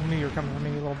 I knew you were coming for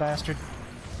me, you little bastard.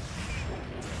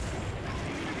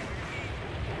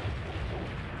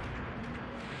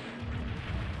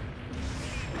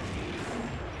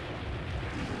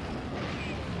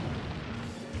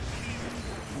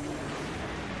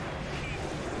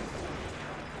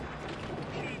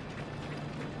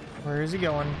 Where is he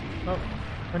going? Oh,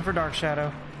 went for Dark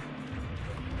Shadow.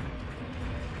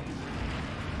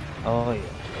 Oh, yeah.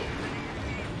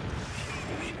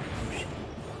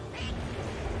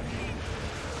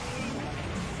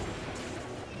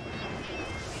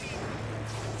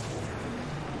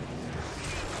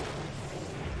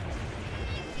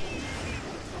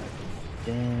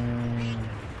 Damn.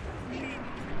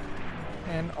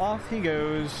 And off he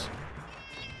goes.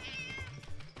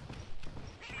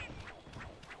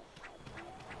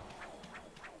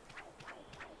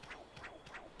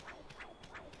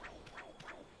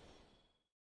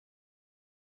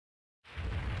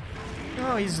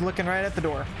 Oh, he's looking right at the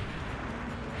door.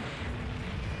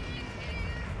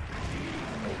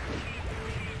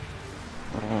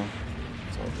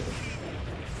 It's all good.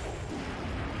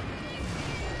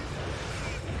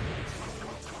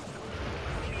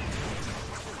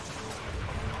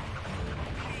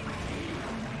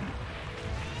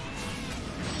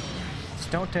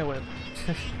 don't tail whip.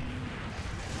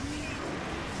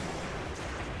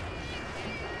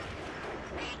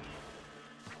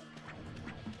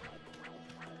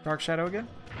 Dark Shadow again?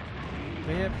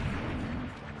 Yep.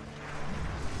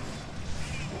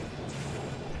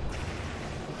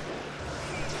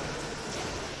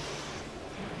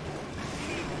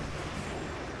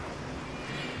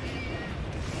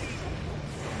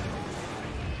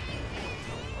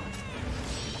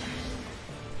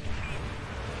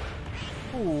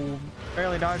 Ooh,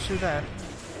 barely dodged through that.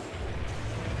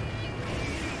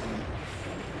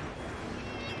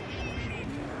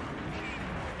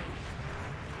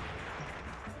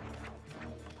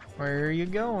 Where are you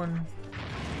going?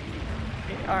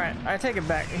 Alright, I take it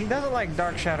back. He doesn't like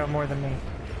Dark Shadow more than me.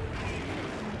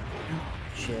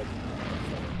 Shit.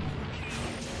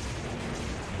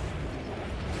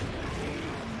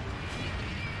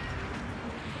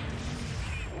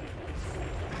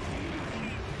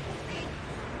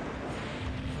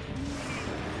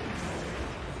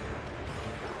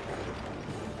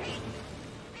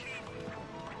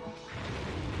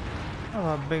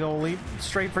 Oh, a big old leap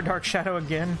straight for Dark Shadow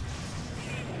again.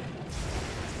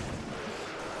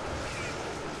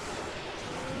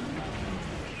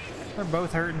 They're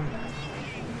both hurting.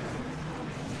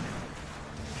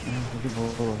 I'll give a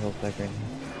little health back right now.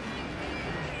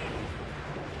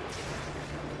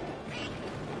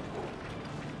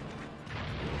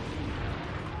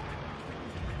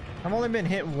 I've only been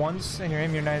hit once, and your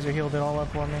immunizer healed it all up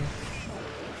for me.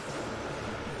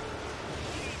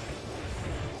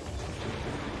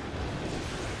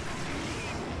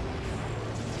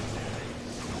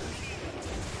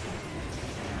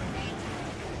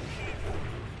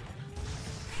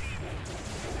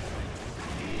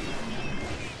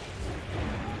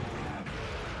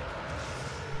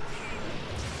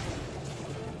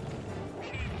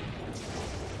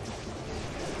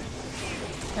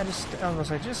 I was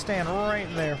gonna say, just stand right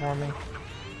there for me.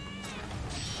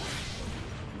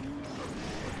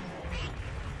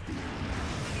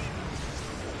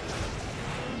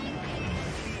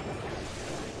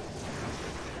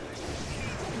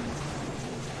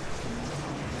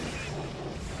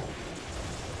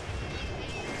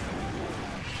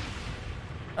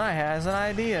 I has an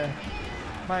idea.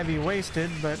 Might be wasted,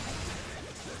 but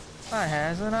I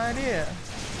has an idea.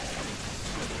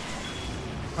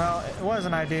 Well, it was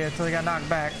an idea until he got knocked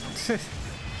back.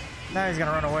 Now he's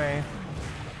gonna run away.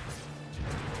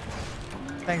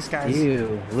 Thanks, guys.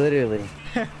 You, literally.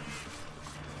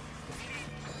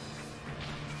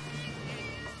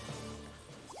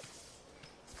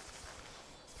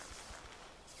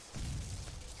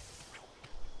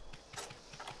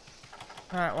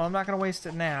 Alright, well, I'm not gonna waste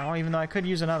it now, even though I could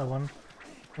use another one.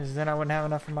 Because then I wouldn't have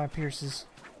enough for my pierces.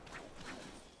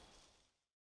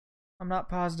 I'm not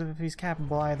positive if he's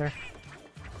capable either.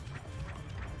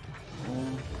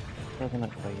 Probably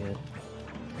not quite yet.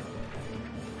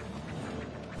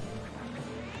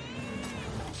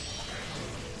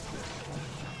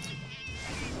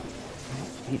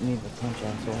 Beat me with punch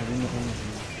out, so I didn't know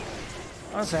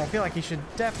anything. Honestly, I feel like he should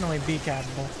definitely be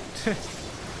capable.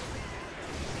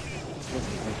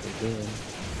 Looking like they're good.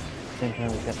 Same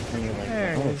time we've got the thing like,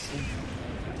 There it is.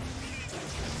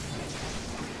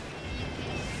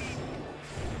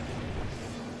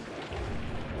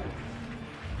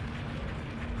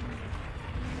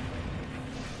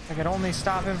 I could only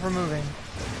stop him from moving.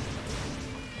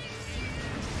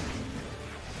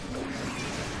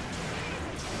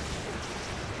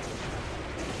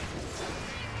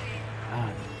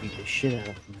 God, beat the shit out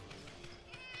of him.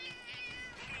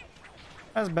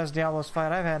 That's the best Diablos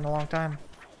fight I've had in a long time.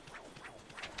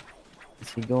 Is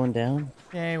he going down?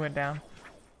 Yeah, he went down.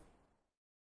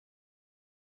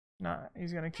 Nah,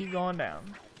 he's gonna keep going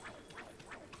down.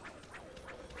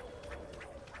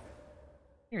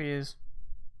 Here he is.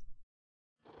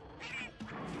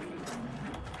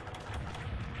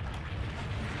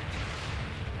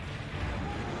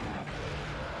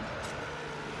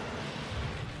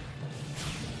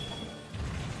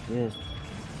 Yes.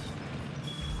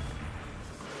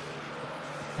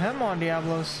 Come on,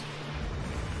 Diablos.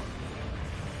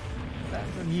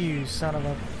 That's you, son of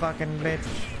a fucking bitch.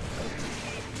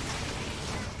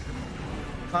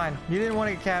 Fine. You didn't want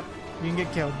to get capped. You can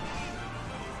get killed.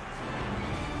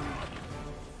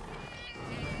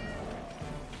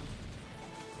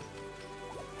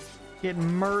 Get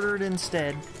murdered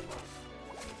instead.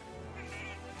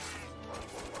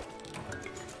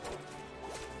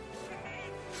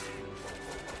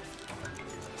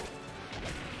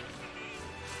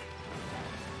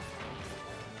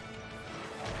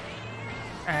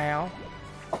 Ow.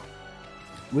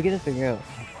 We gotta figure out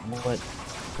what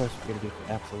quest we're gonna do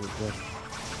for absolute good.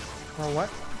 Or what?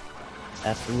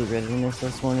 Absolute readiness.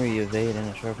 That's one where you evade and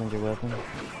it sharpens your weapon.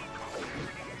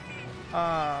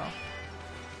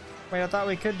 Wait, I thought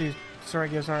we could do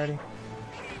Seregios already.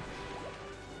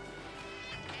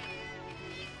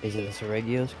 Is it a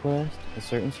Seregios quest? A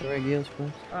certain Seregios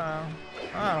quest? I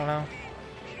don't know.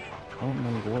 I don't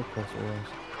remember what quest it was.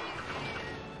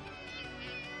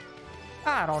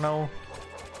 I don't know.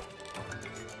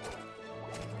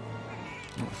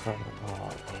 Oh,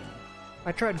 damn.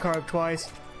 I tried carb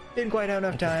twice. Didn't quite have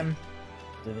enough time.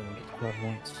 Didn't even get to carve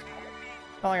once.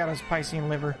 All I got was Piscean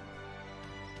liver.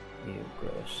 Ew,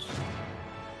 gross.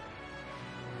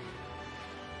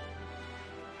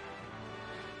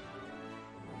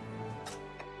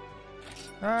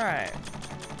 Alright.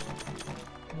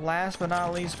 Last but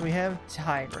not least, we have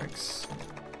Tigrex.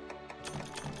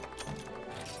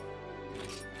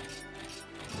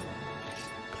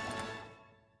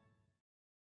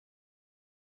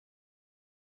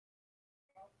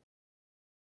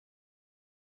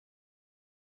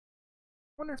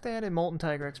 Wonder if they added Molten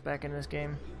Tigrex back in this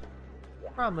game.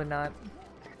 Probably not.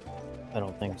 I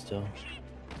don't think so.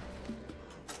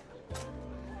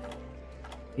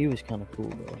 He was kind of cool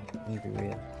though. I'll be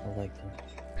real. I liked him.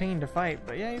 Pain to fight,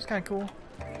 but yeah, he's kind of cool.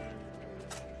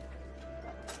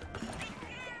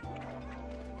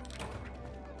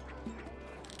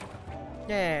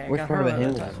 Yeah, Worst got part about PHAROAH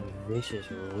him that was time. his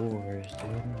vicious roars, dude.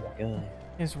 Oh my god.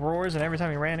 His roars, and every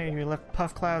time he ran it, he left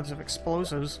puff clouds of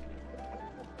explosives.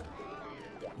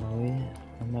 Oh yeah,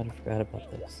 I might have forgot about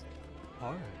this.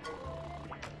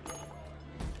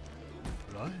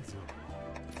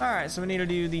 Alright, so we need to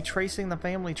do the tracing the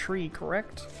family tree,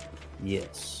 correct?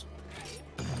 Yes.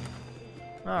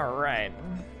 Alright.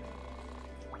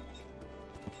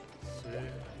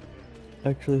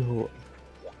 Actually,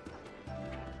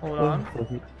 Hold on.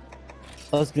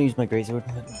 I was gonna use my greatsword,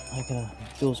 but I got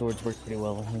dual swords work pretty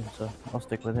well on him, so I'll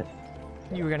stick with it.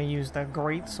 You were gonna use the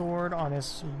great sword on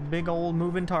this big old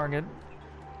moving target.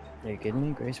 Are you kidding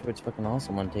me? Greatsword's fucking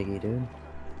awesome on Tiggy, dude.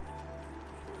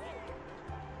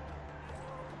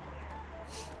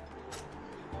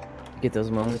 Get those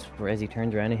moments where as he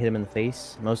turns around and hit him in the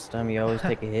face. Most of the time you always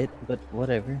take a hit, but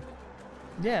whatever.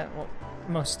 Yeah, well,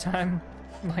 most time.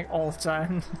 Like, all the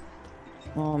time.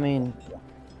 Well, I mean,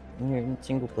 when you're in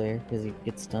single player, because he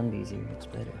gets stunned easier, it's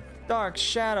better. Dark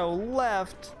Shadow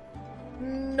left.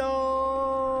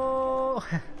 No.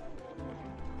 I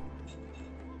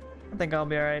think I'll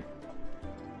be alright.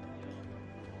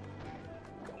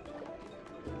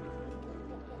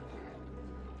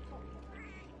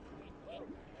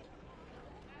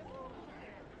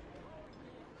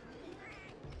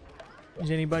 Is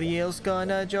anybody else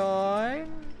gonna join?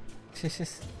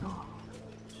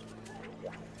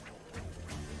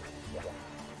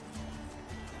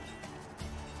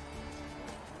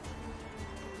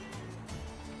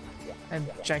 I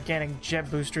have gigantic jet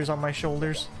boosters on my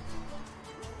shoulders.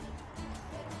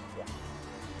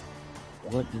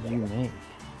 What did you make?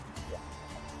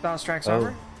 Valstrax Oh.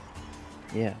 armor?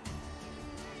 Yeah.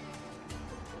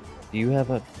 Do you have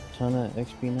a ton of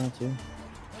XP now too?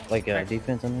 Like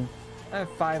defense, I mean? I have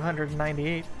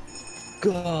 598.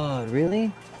 God,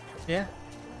 really? Yeah.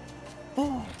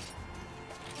 Oh.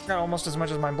 Got almost as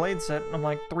much as my blade set. I'm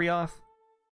like 3 off.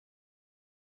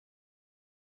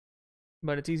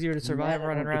 But it's easier to survive Man, I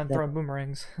running don't get around that. throwing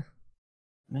boomerangs.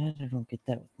 Man, I don't get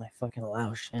that with my fucking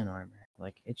Lao Shen armor.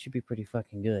 Like, it should be pretty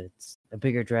fucking good. It's a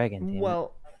bigger dragon, damn it.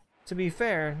 Well, to be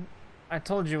fair, I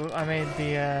told you I made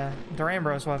the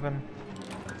Durambros weapon.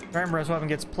 Durambros weapon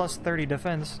gets plus 30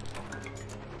 defense.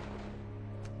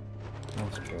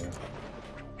 That's true.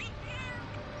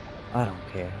 I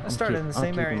don't care. I started in the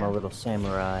same I'm area. keeping my little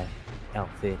samurai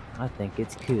outfit. I think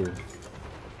it's cool.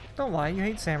 Don't lie, you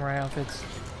hate samurai outfits.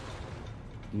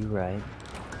 You right.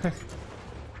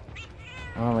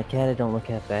 Oh, look at it. Don't look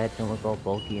half bad. Don't look all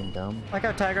bulky and dumb. Like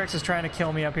how Tigrex is trying to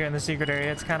kill me up here in the secret area.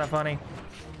 It's kind of funny.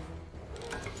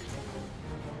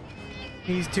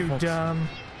 He's too dumb.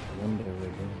 Wonder we're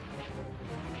doing.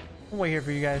 I'll wait here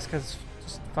for you guys because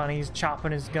it's just funny. He's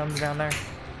chopping his gums down there.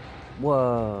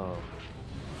 Whoa.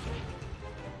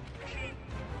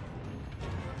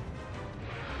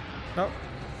 Nope.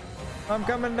 I'm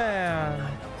coming down.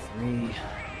 903.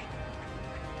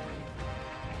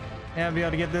 Yeah, I'll be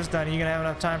able to get this done. Are you gonna have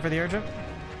enough time for the urgent?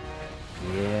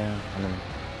 Yeah, I mean,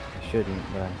 I shouldn't,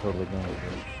 but I'm totally going to do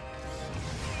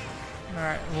it.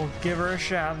 Alright, we'll give her a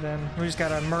shot then. We just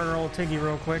gotta murder old Tiggy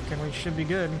real quick and we should be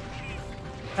good.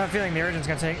 I have a feeling the urgent's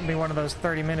gonna be one of those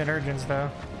 30-minute urgents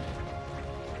though.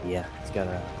 Yeah, it's got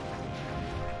a...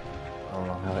 I don't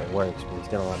know how it works, but he's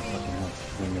got a lot of fucking help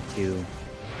between the two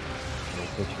little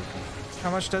pictures.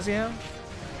 How much does he have?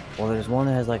 Well, there's one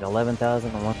that has like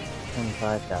 11,000 and one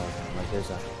 25,000. Like there's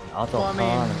a ATHAL Well, I mean-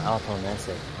 and an ATHAL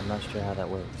Messick. I'm not sure how that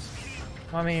works.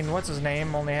 I mean, what's his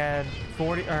name? Only had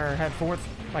 40, or had fourth.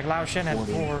 Like Lao Shin had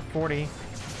 40.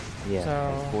 Yeah,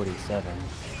 So- like 47.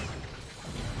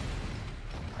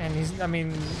 And he's, I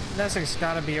mean, Nessick's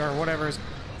gotta be, or whatever,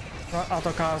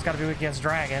 Autocaw's gotta be weak against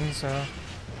Dragon, so.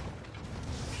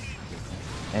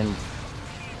 And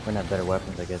we're not better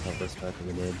weapons, I guess, at this start that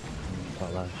we did.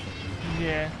 Fought Lao Shin.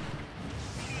 Yeah.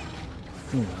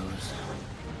 Who knows?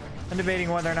 I'm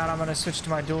debating whether or not I'm gonna switch to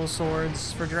my dual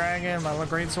swords for Dragon, my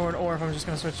great sword, or if I'm just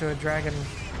gonna switch to a Dragon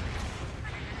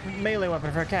melee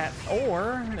weapon for a cat.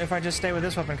 Or if I just stay with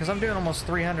this weapon, because I'm doing almost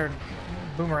 300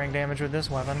 boomerang damage with this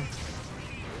weapon.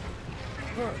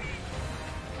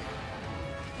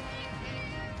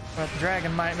 But the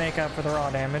Dragon might make up for the raw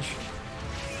damage.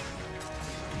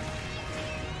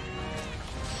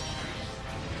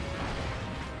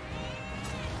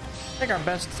 I think our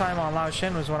best time on Lao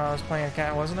Shin was when I was playing a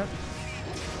cat, wasn't it?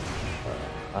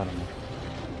 I don't know.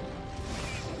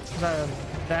 Was that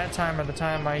that time or the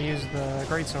time I used the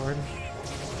greatsword?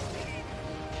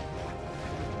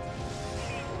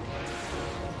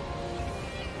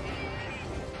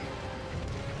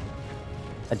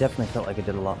 I definitely felt like I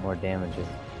did a lot more damage as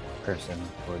a person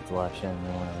towards Lao Shin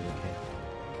than when I was a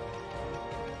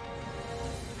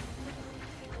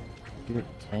kid. You're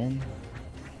at 10?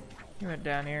 You went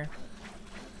down here.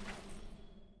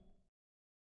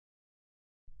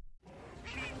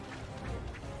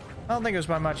 I don't think it was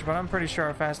by much, but I'm pretty sure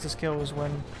our fastest kill was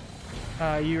when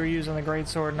you were using the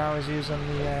greatsword and I was using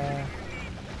the,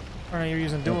 or no, you were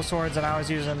using dual swords and I was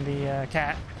using the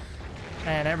cat,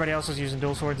 and everybody else was using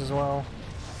dual swords as well.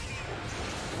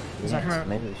 Yes,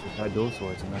 maybe we should try dual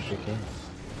swords and not your kid.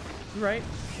 You're right.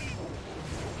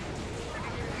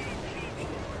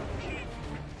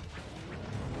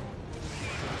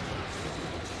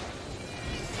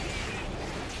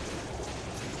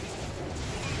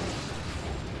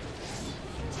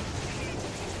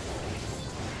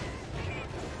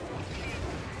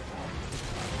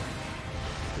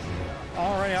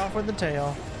 Already off with the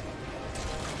tail.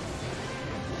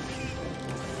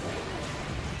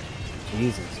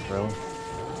 Jesus, bro.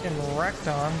 Getting wrecked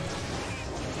on.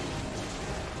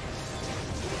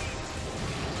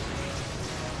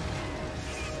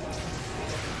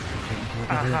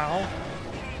 Ow.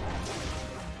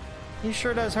 He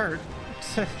sure does hurt.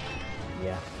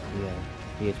 Yeah,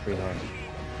 he hits pretty hard.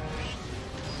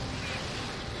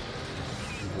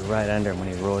 You're right under him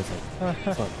when he roars like,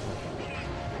 fuck.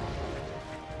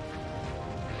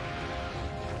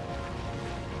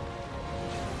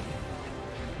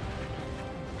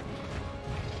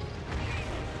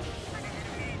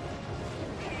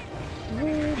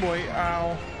 Oh boy,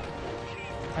 ow.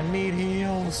 I need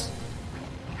heals.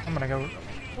 I'm gonna go.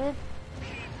 Whoop.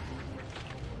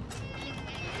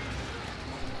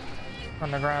 On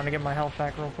the ground to get my health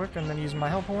back real quick and then use my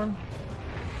health horn.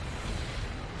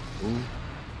 Ooh.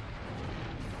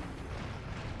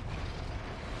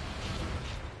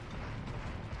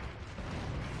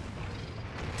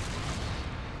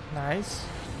 Nice.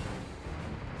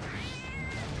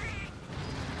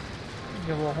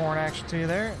 Give a little horn action to you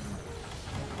there.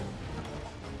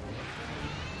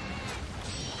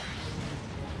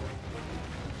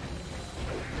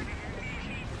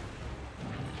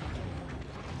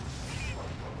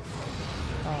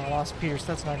 Oh, I lost Pierce.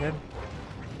 That's not good.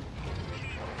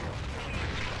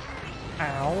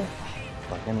 Ow.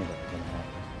 Fuck, I knew that was gonna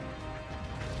happen.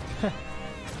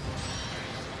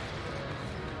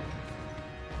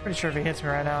 Pretty sure if he hits me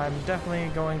right now, I'm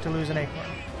definitely going to lose an acorn.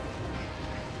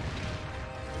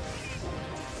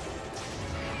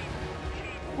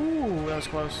 Ooh, that was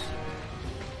close.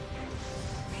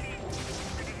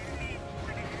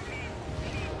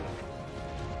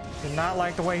 Did not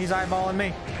like the way he's eyeballing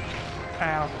me.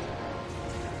 Ow.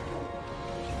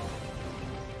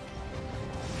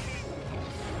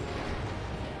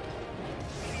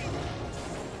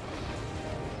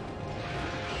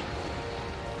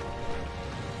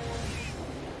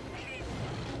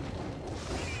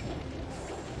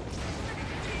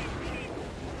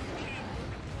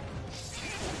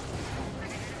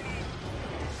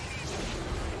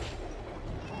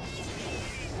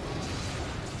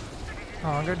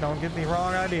 Oh, good. Don't get the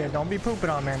wrong idea. Don't be pooping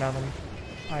on me or nothing.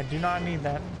 I do not need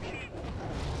that.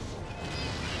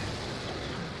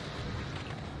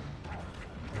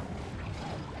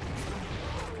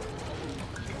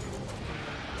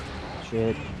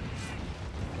 Shit.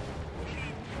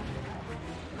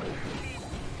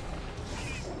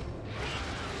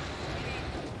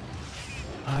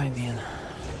 Alright, man.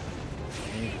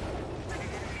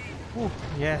 Ooh,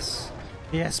 yes.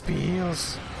 The SP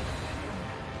heals.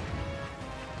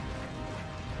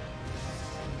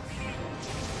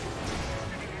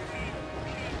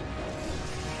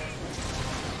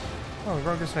 Oh, he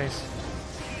broke his face.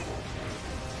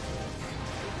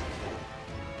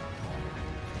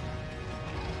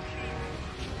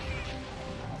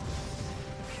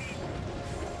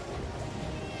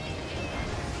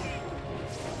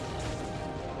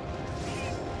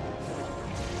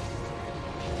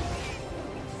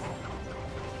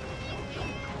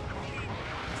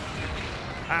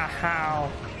 Ah,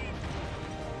 how?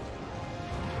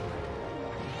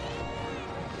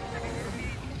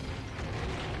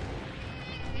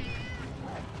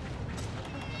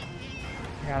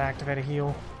 I gotta activate a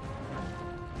heal.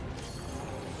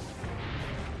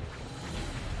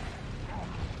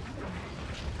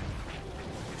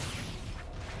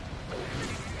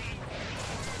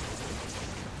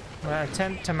 I'm gonna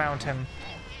attempt to mount him.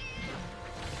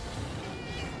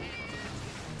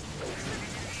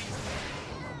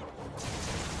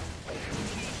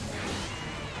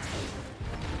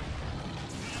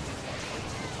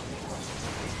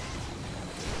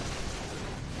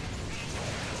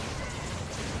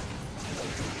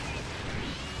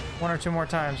 One or two more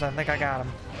times, I think I got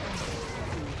him.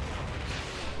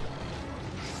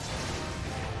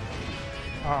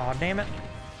 Oh, damn it.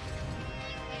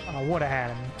 I would have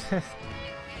had him.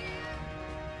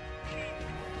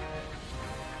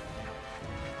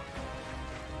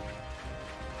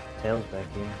 Tails back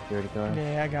here. Security guard.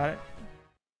 Yeah, I got it.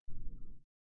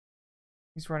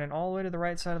 He's running all the way to the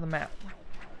right side of the map.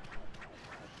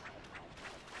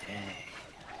 Dang.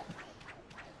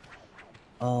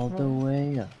 All the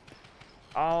way up.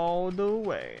 All the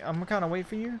way. I'm gonna kind of wait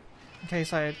for you, in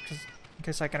case I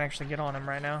can actually get on him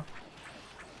right now.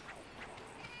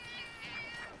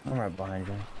 I'm right behind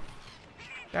you.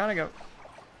 Down I go.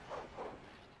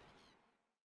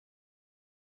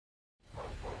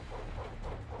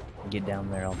 Get down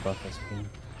there, I'll buff us again.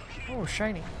 Oh,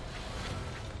 shiny.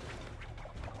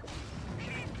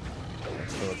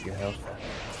 Let's fill up your health.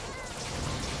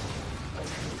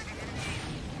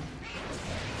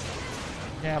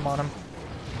 Yeah, I'm on him.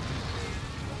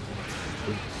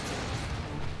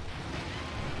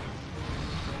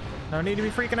 No need to be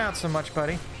freaking out so much,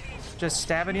 buddy. Just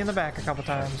stabbing you in the back a couple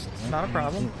times. It's not a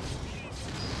problem.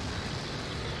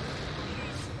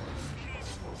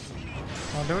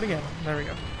 I'll do it again. There we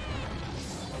go.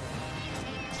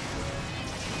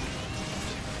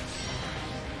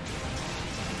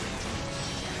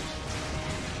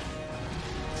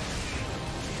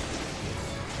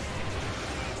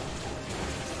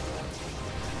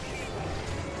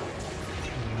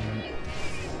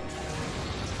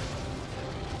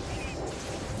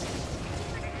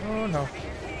 Oh no.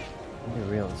 Be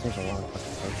real, this is a lot of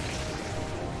fucking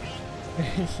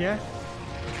potions. Yeah.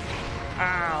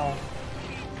 Ow.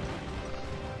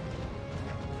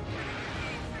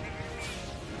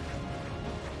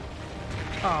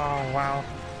 Oh wow.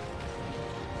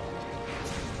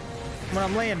 When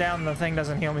I'm laying down, the thing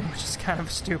doesn't heal me, which is kind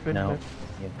of stupid. No, But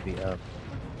you have to be up.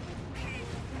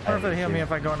 or if it'll heal me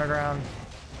if I go underground.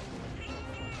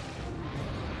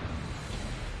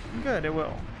 Good, it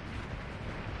will.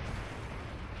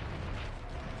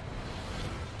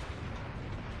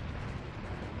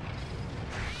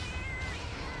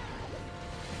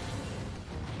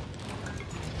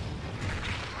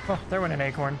 Oh, there went an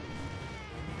acorn.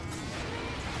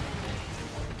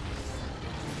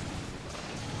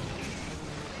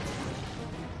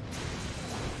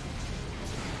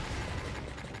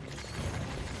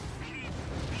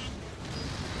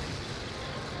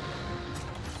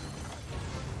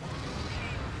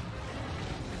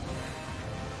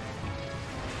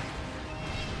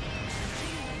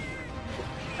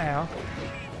 Ow.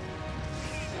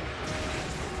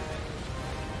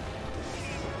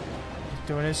 He's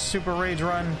doing his super rage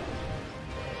run.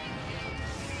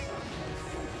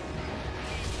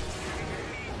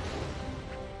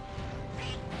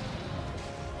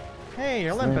 Hey,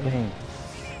 you're limping. Look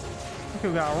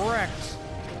who got wrecked.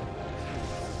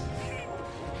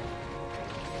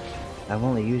 I've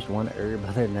only used one herb.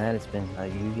 Other than that, it's been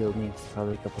you healed me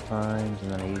probably a couple times,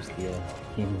 and then I used the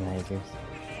humanizers.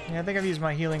 Yeah, I think I've used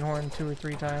my healing horn 2 or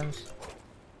 3 times.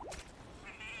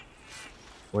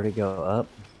 Where'd it go? Up?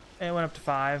 It went up to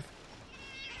 5.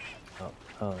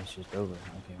 Oh, it's just over.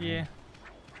 Okay. Yeah.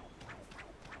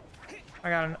 I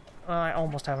got an. I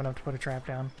almost have enough to put a trap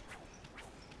down.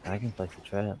 I can place the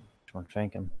trap. Just want to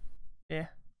trank him. Yeah.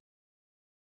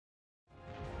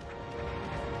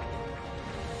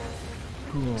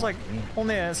 Cool. It's like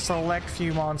only a select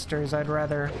few monsters I'd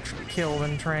rather kill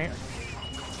than train.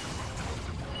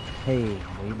 Hey,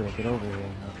 well, you better get over here.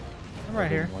 I'm right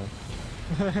here.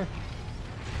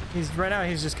 He's right now.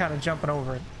 He's just kind of jumping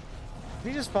over it. Did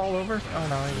he just fall over? Oh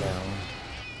no. He Yeah.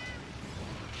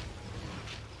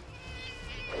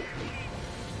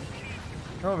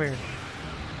 Come over here.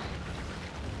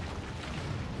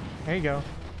 There you go.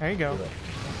 There you go.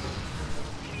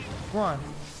 1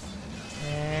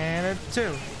 and a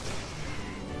 2.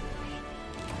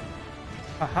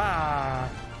 Aha!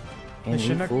 And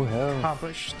Mission we full health.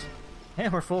 accomplished.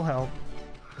 And we're full health.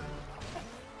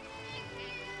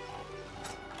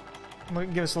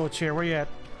 Give us a little cheer. Where you at?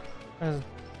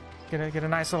 Get a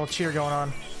nice little cheer going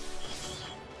on.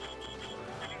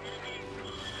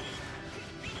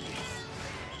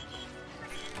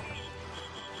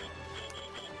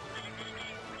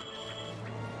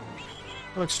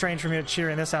 It looks strange for me to cheer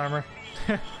in this armor.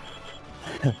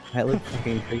 I look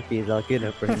fucking creepy as all get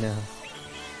up right now.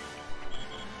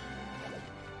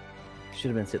 Should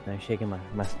have been sitting there shaking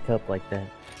my cup like that.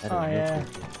 Oh yeah.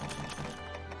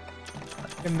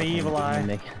 In the evil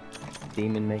eye.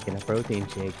 Demon making a protein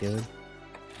shake, dude.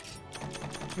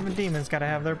 Even demons gotta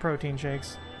have their protein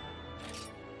shakes.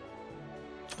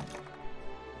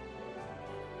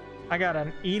 I got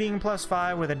an eating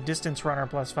 +5 with a distance runner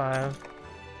 +5.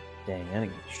 Dang, I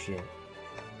didn't get shit.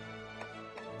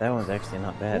 That one's actually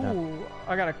not bad, huh? Ooh,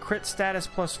 I got a crit status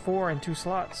 +4 in 2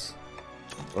 slots.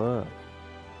 Whoa.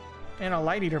 And a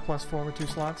light eater +4 with 2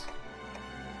 slots.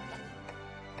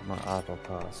 My auto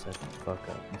cost set the fuck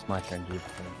up. It's my turn to do the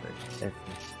thing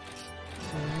first.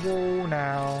 Whoa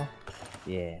now.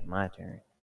 Yeah, my turn.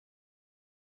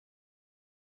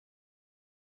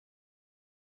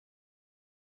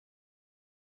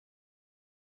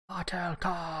 ATHAL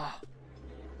car.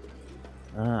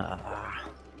 Ah.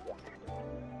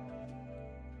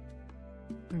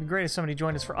 It'd be great if somebody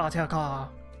joined us for ATHAL car.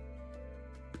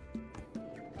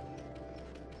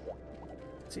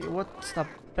 Let's see, what's the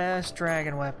best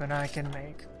dragon weapon I can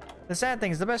make? The sad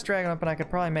thing is, the best dragon weapon I could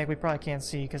probably make, we probably can't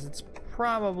see because it's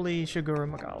probably Shiguru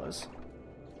Magala's.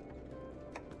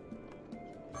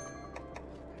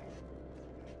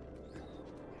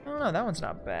 I don't know, that one's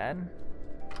not bad.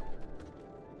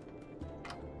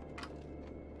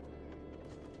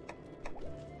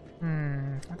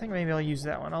 I think maybe I'll use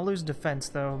that one. I'll lose defense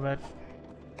though, but...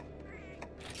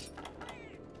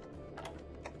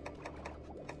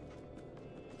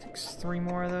 Takes 3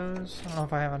 more of those. I don't know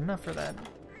if I have enough for that.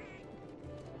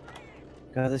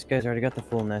 God, this guy's already got the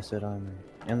full nested armor.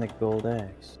 And the gold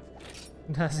axe.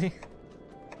 Does he?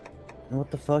 And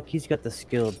what the fuck? He's got the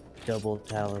skilled double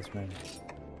talisman.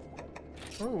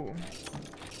 Ooh.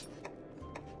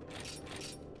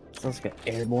 So it's got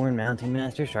airborne, mounting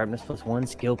master, sharpness +1,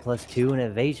 skill +2, and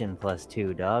evasion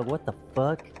 +2, dog. What the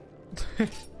fuck?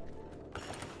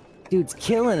 Dude's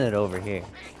killing it over here.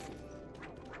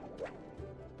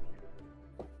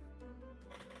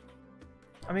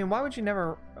 I mean, why would you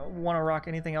never want to rock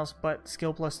anything else but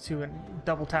skill +2 and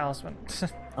double talisman?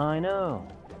 I know.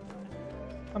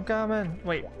 I'm coming.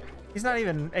 Wait, he's not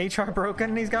even HR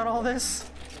broken. He's got all this.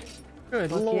 Good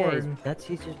Fuck lord. yeah,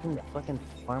 he's just been fucking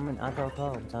farming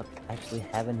ATHAL without actually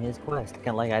having his quest.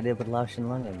 Kinda like I did with Lao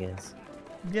Shinlong, I guess.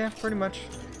 Yeah, pretty much.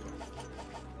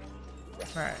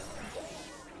 Alright.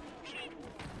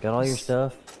 Got all your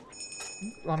stuff?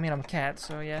 Well, I mean, I'm a cat,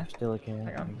 so yeah. Still a cat.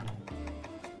 Hang on.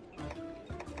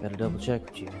 Gotta double check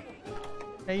with you.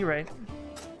 Yeah, you're right.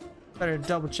 Better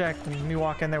double check than me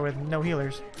walk in there with no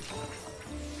healers.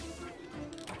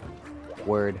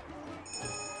 Word.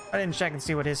 I didn't check and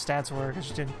see what his stats were,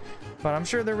 but I'm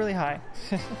sure they're really high.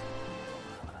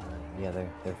 Yeah,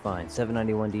 they're fine.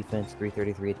 791 defense,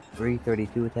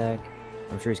 332 attack.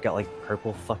 I'm sure he's got like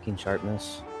purple fucking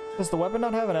sharpness. Does the weapon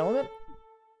not have an element?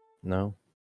 No.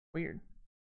 Weird.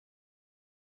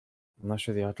 I'm not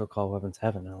sure the ATHAL weapons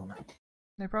have an element.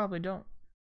 They probably don't.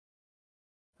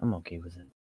 I'm okay with it.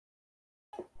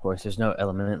 Of course, there's no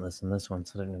elementless in this one,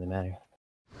 so it doesn't really matter.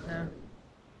 Yeah.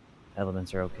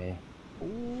 Elements are okay.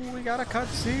 Ooh, we got a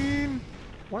cutscene.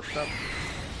 What the?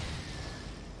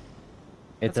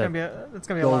 It's that's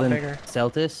gonna be a lot bigger.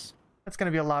 Celtis. That's gonna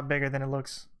be a lot bigger than it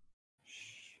looks.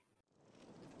 Shh.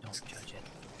 Don't judge it.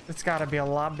 It's gotta be a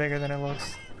lot bigger than it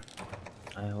looks.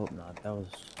 I hope not. That would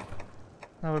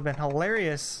have been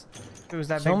hilarious if it was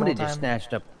that Somebody big the whole just time.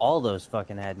 snatched up all those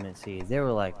fucking admit seeds. They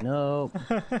were like, nope.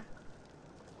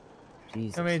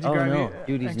 Jesus. How many did you Oh grab no, you-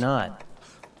 dude, he's not.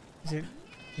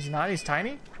 He's not? He's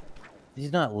tiny?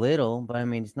 He's not little, but I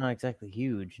mean, he's not exactly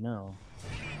huge, no.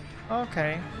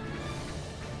 Okay.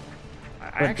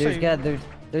 But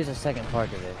there's a second part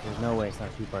to this. There's no way it's not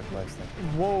 2 parts less than.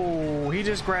 Whoa, he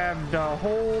just grabbed a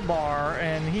whole bar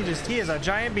and he has a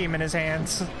giant beam in his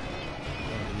hands. Yeah,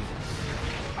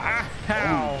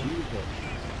 Ow. Oh, Jesus.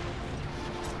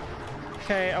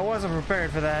 Okay, I wasn't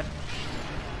prepared for that.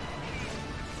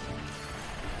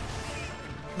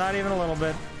 Not even a little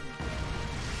bit.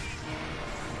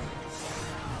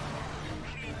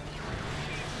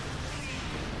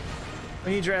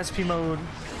 We need your SP mode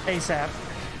ASAP.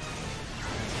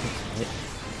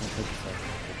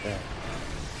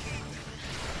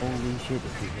 Holy shit,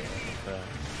 if you hit like a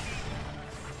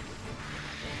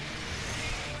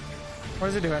What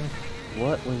is it doing?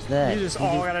 What was that? You just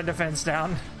all got a defense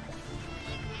down.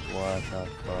 What the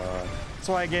fuck? That's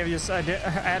why I gave you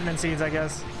admin seeds, I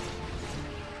guess.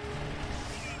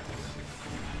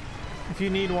 If you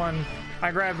need one,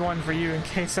 I grabbed one for you in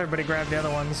case everybody grabbed the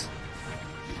other ones.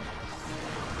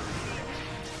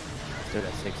 Still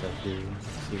got 602.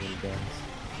 See what he does.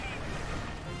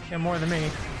 Yeah, more than me.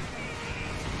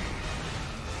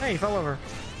 Hey, he fell over.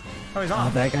 Oh, he's on.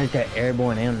 Oh, that guy's got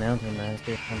airborne and mountain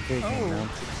master. I'm sure he can Oh.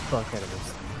 mount the fuck out of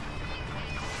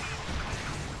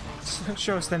this.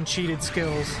 Show us them cheated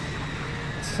skills.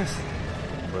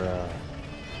 Bruh.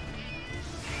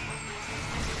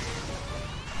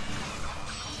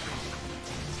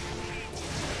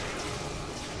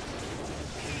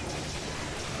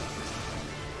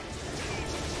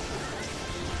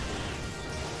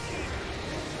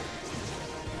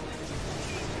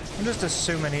 I'm just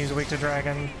assuming he's weak to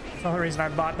dragon. That's the only reason I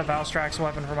bought the Valstrax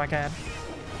weapon for my cat.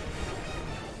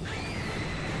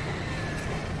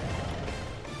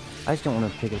 I just don't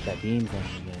want to pick up that beam thing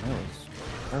again.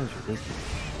 That was ridiculous.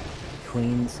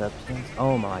 Clean substance.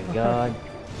 Oh my god.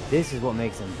 This is what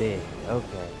makes him big.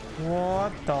 Okay.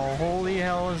 What the holy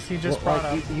hell is he just Well,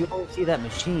 brought like, up? you don't see that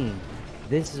machine.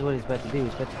 This is what he's about to do.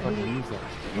 He's about to fucking use that.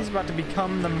 He's about to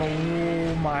become the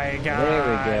oh my god. There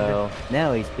we go.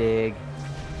 Now he's big.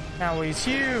 Now he's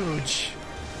huge.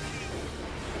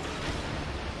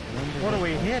 What do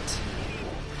we hit?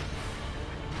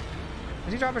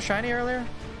 Did he drop a shiny earlier?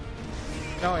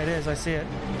 Oh, it is. I see it.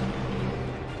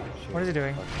 What is he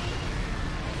doing?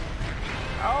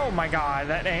 Oh my god,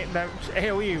 that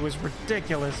AoE was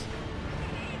ridiculous.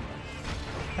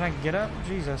 Can I get up?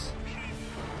 Jesus.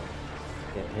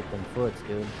 Yeah, hit them foots,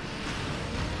 dude.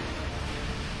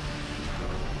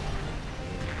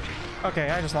 Okay,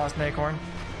 I just lost an acorn.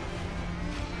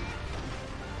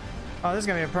 Oh, this is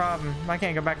gonna be a problem. I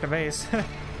can't go back to base. I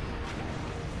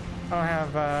don't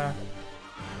have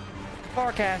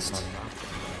forecast.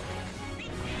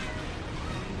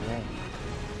 Yeah.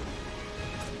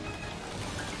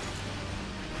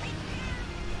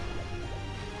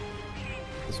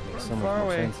 This makes so much Far more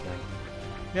away. sense now.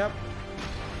 Yep.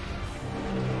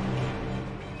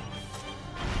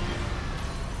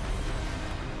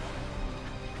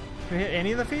 Did we hit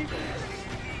any of the feet?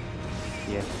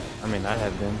 Yeah, I mean, I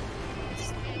have been.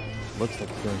 Looks like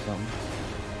it's doing something.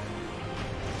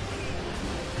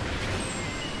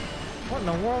 What in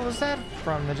the world was that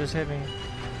from that just hit me?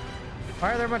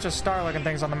 Why are there a bunch of star-looking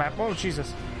things on the map? Oh,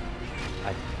 Jesus.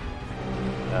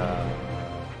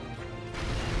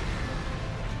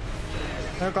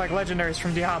 They look like legendaries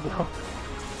from Diablo.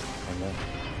 I know.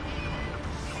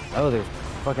 Oh, there's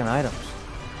fucking items.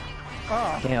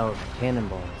 Oh,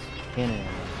 Cannonballs. Cannon.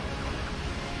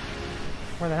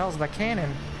 where the hell's the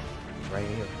cannon? Right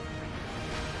here.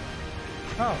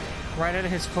 Oh, right at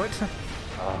his foot.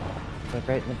 Oh, it's like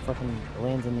right in the fucking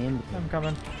lands in the end. I'm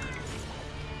coming.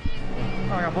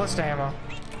 Oh, I got ballista ammo.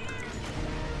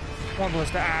 More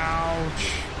ballista.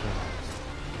 Ouch.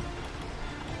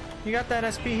 You got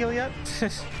that SP heal yet?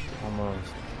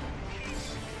 Almost.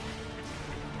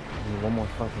 I need one more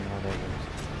fucking whatever.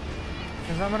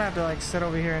 Because I'm gonna have to like sit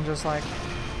over here and just like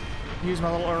use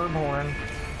my little herb horn.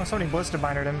 Oh, somebody ballista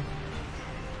bindered him.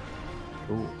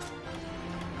 Ooh.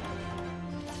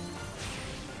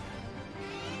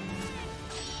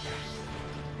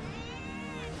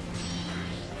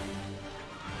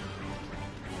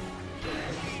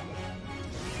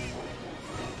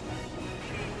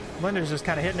 Blender's just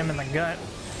kind of hitting him in the gut.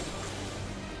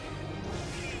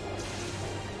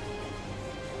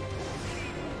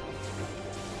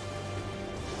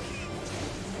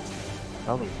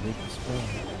 Probably weak to spell.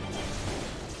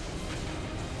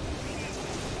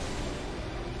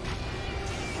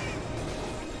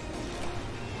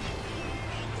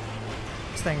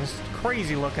 This thing is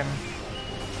crazy looking.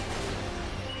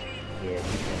 Yeah,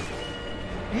 he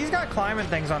can. He's got climbing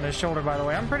things on his shoulder, by the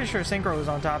way. I'm pretty sure Synchro is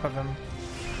on top of him.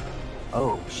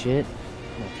 Oh, shit.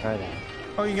 I'm gonna try that.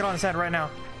 Oh, you can get on his head right now.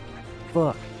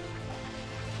 Fuck.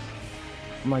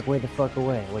 I'm like way the fuck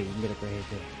away. Wait, you can get up right here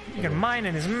too. You can mine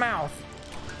in his mouth.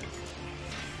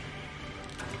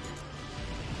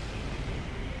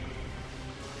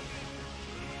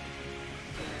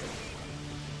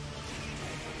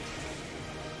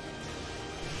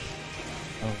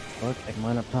 fuck? I can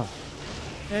mine up top.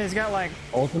 Yeah, he's got like...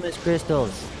 Ultimate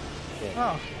crystals. Shit.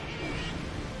 Oh.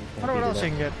 I wonder what else you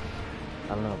can get. I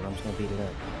don't know, but I'm just gonna beat it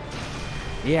up.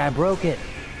 Yeah, I broke it.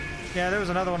 Yeah, there was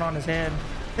another one on his head.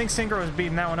 I think Synchro was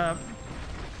beating that one up.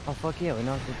 Oh fuck yeah, we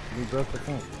broke the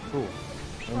thing. Cool.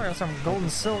 Oh, I got some golden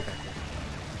silk.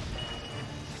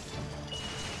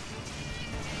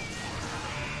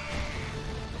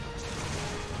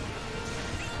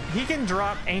 He can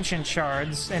drop ancient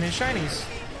shards and his shinies.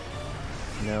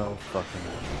 No fucking.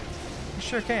 He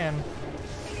sure can.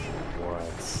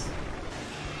 What?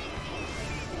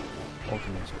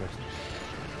 Ultimate crystal.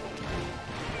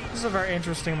 This is a very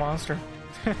interesting monster.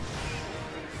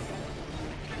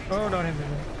 Oh, don't hit me.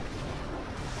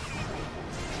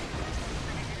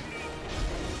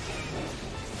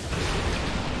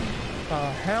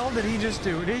 The hell did he just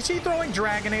do? Is he throwing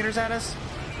Dragonators at us?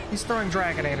 He's throwing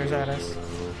Dragonators at us.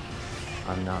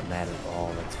 I'm not mad at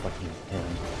all. That's fucking him.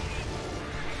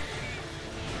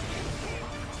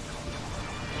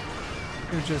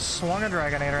 Dude just swung a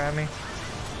Dragonator at me.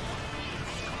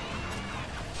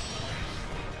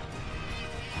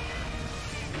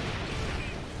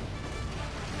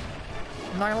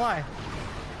 I'm not gonna lie.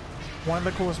 One of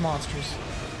the coolest monsters.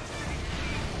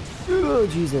 Oh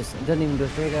Jesus! It doesn't even go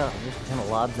straight out. It just kind of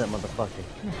lobs that motherfucker.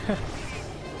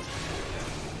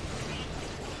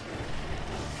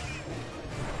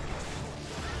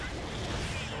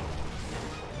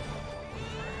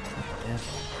 Yeah.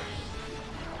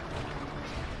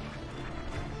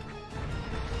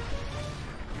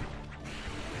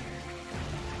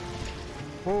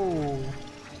 Whoa.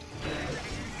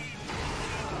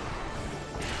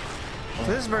 So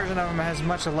this version of him has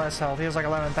much less health. He has like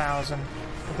 11,000.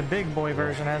 But the big boy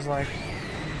version has like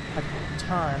a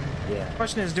ton. Yeah. The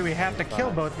question is, do we have to kill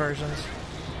both versions?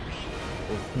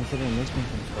 Well, considering this one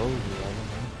controls you,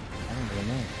 I don't really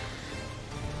know.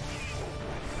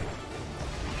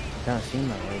 Kind of seemed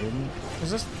that way, didn't it?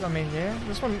 Is this, I mean, yeah.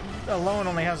 This one alone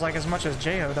only has like as much as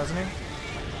Jeho, doesn't he?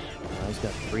 He's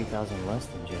got 3,000 less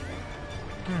than Jay.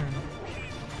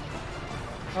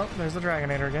 Oh, there's the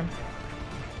Dragonator again.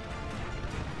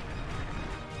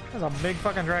 That's a big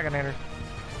fucking Dragonator.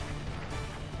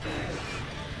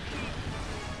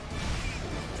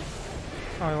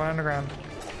 Oh, he went underground.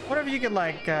 What if you could,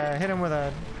 like, hit him with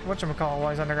a whatchamacall while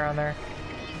he's underground there?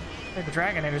 Take the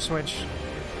Dragonator switch.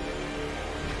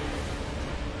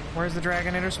 Where's the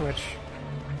Dragonator switch?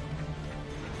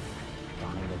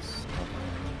 Behind us.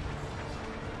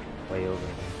 Way over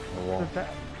the wall.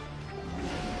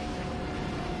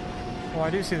 Oh, I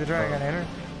do see the Dragonator.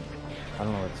 I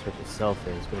don't know what the switch itself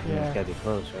is, but Yeah. it's gotta be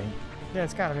close, right? Yeah,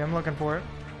 it's gotta be. I'm looking for it.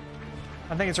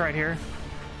 I think it's right here.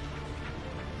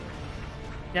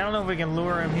 Yeah, I don't know if we can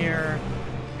lure him here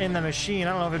in the machine.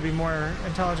 I don't know if it'd be more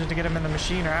intelligent to get him in the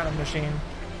machine or out of the machine.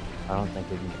 I don't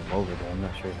think we can come over there. I'm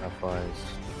not sure how far his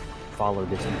follow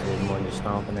distance is, more than just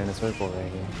stomping in a circle right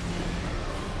here.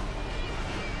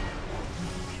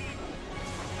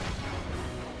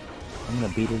 I'm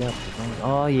gonna beat it up.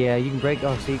 Oh yeah, you can break.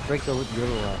 Oh, see, break the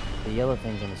little, the yellow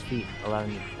things on his feet,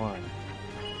 allowing you to climb.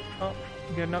 Oh,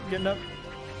 getting up, getting up.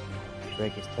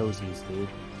 Break his toesies, dude.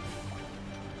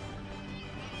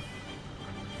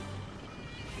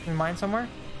 Can we mine somewhere?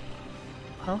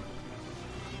 No?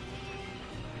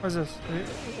 What is this?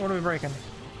 What are we breaking?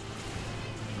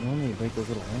 Normally you break those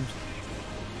little worms.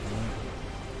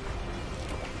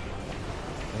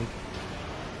 Break.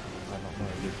 I don't know how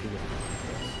to get to it.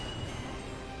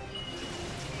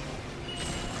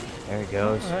 There it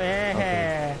goes. Yeah.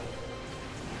 Okay.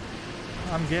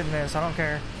 I'm getting this. I don't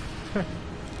care.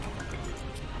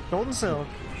 Golden silk.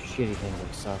 Shitty things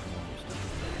like soft and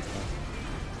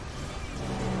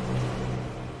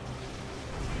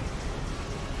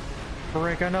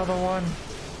Break another one.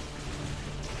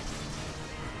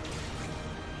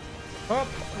 Oh,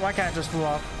 my cat just flew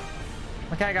off.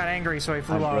 My cat got angry, so he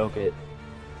flew off. I broke it.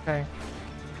 Okay.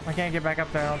 I can't get back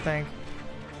up there, I don't think.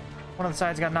 One of the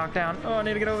sides got knocked down. Oh, I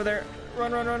need to get over there.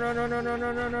 Run, run, run, run, run, run, run,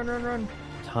 run, run, run, run, run.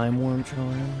 Time worm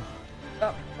trying.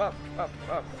 Up, up, up,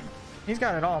 up. He's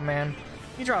got it all, man.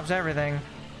 He drops everything.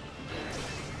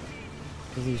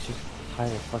 Because he's just high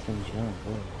to fucking jump.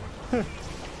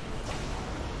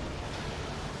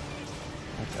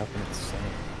 That's up in its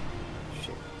sand.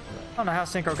 Shit. I don't know how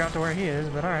Synchro got to where he is,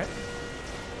 but alright.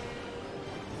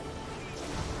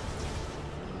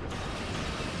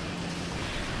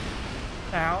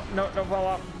 Ow. No, don't fall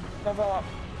off. Don't fall off.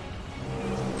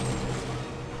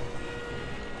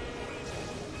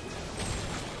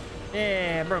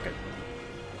 Yeah, broke it.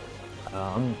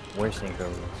 I'm where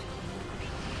Synchro is.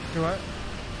 Do what?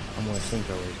 I'm where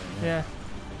Synchro is. Right now. Yeah.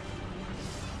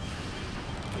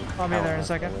 I'll be there in a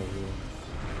second.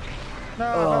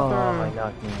 No, Oh, not I the...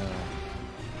 knocked me out.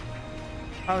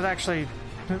 I was actually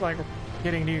like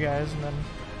getting to you guys and then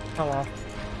fell off.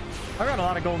 I got a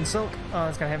lot of golden silk. Oh,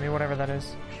 that's gonna hit me, whatever that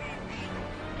is.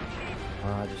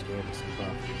 Oh, I just gave it some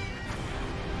buff.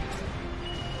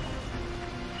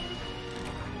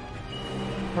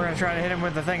 We're gonna try to hit him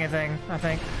with the thingy thing, I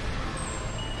think.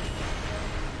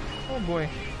 Oh boy.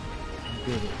 I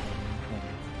did it.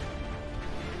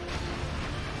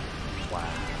 Wow.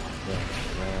 Yeah,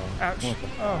 Ouch.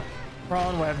 Oh, we're all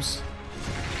in webs.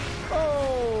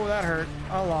 Oh, that hurt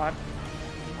a lot.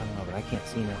 I don't know, but I can't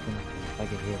see nothing. If I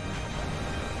get hit.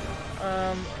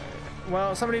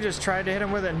 Well, somebody just tried to hit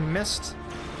him with it and missed.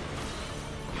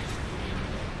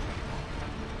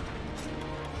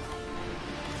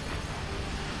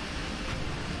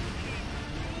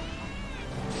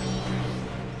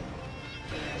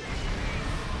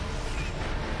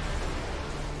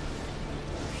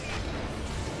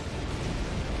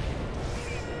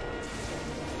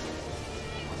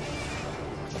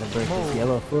 Break his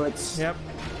yellow foots. Yep.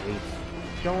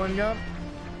 Going up.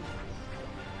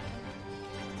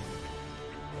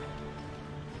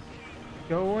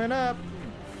 Going up.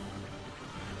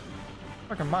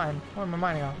 Fucking mine. What am I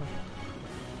mining off of?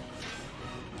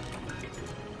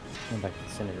 Going back to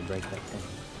the center to break that thing.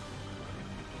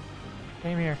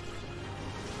 Came here.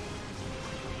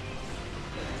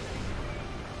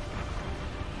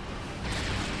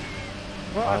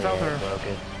 Well, I fell through. Broke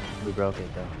it. We broke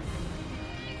it though.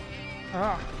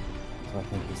 Ah. So I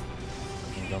think he's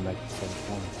going back to the center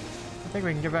corner. I think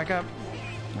we can get back up.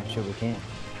 Not sure we can.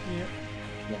 Yep.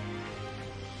 Yeah.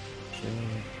 Sure.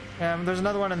 Yeah, there's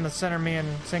another one in the center me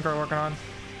and Synchro are working on.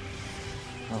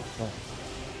 Oh, fuck.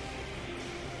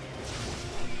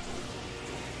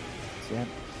 See that?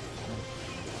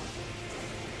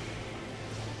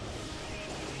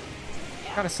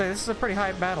 Gotta say, this is a pretty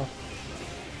hype battle.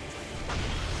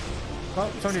 Well,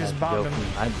 somebody just bombed him.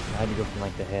 I had to go from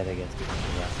like the head, I guess.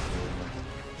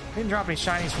 Didn't drop any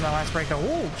shinies from that last break though.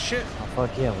 Whoa, shit. Oh,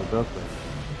 fuck yeah, we broke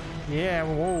it. Yeah,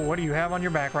 whoa, what do you have on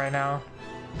your back right now?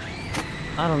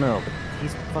 I don't know, but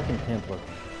he's fucking pimp looking.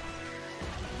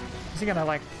 Is he gonna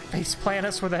like face plant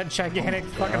us with that gigantic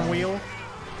fucking wheel?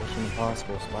 Mission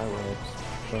Impossible, spy webs.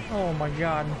 Fuck. Oh my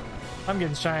god. I'm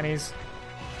getting shinies.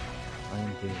 I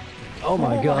am too. Oh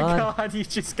my god. Oh my god, you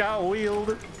just got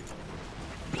wheeled.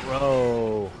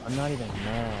 Bro, I'm not even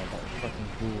mad. That was fucking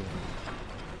cool.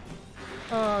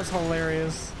 Oh, it's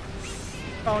hilarious.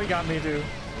 Oh, he got me too.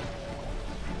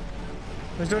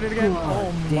 Let's do it again.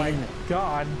 Oh my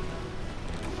god.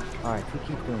 Alright, if we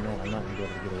keep doing that, I'm not gonna be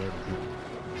able to get away with it.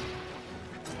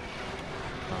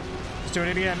 Let's do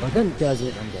it again. My gun does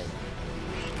it, I'm dead.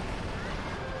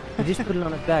 I just put it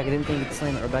on its back. I didn't think it'd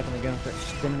slam it right back on the gun and start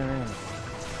spinning around.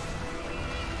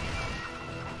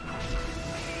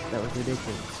 That was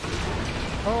ridiculous.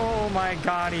 Oh my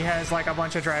god, he has like a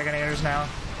bunch of Dragonators now.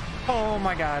 Oh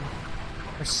my god.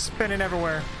 They're spinning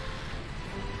everywhere.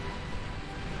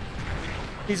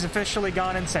 He's officially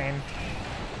gone insane.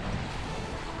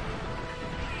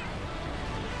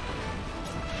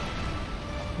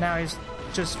 Now he's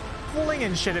just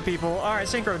flinging shit at people. Alright,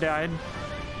 Synchro died.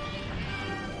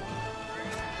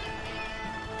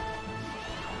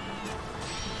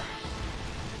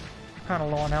 Kinda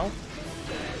low on health.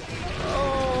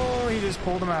 Oh, he just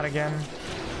pulled him out again.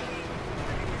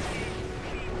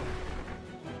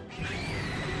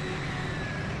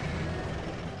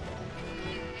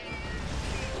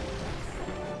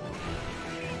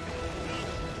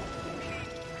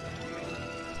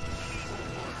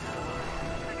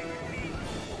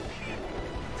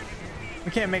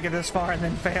 We can't make it this far and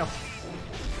then fail.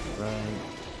 Right.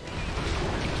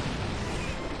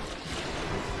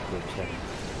 Good check.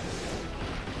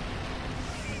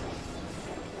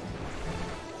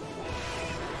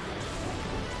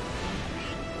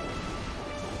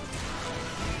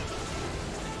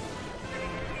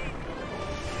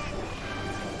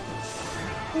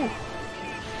 Ooh.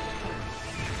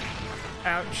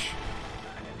 Ouch.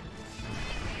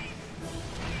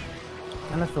 I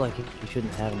kind of feel like he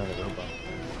shouldn't have another robot.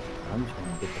 I'm just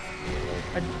gonna get the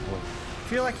I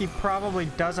feel like he probably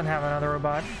doesn't have another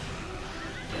robot.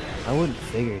 I wouldn't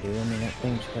figure, dude. I mean, that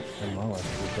thing's got the mullet.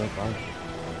 We broke on it.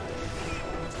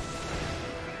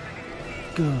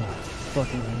 God,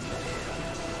 fucking hate that.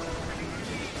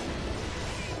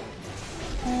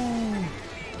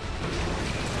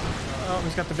 Oh,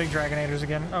 he's got the big Dragonators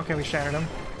again. Okay, we shattered him.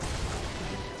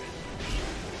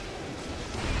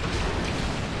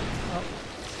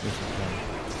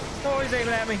 Oh, he's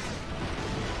aiming at me.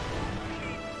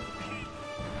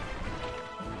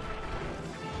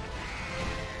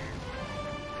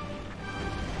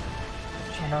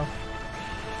 know.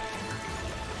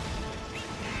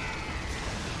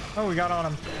 Oh, we got on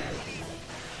him.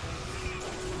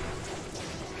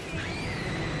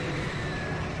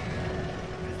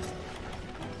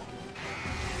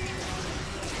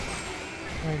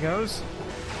 There he goes.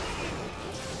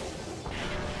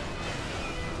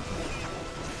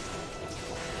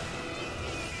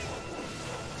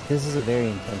 This is a very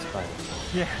intense fight.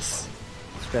 Yes.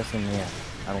 It's stressing me out.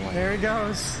 I don't like There he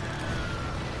goes.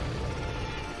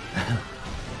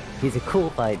 He's a cool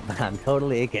fight, but I'm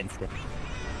totally against it.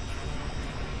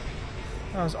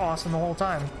 That was awesome the whole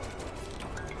time.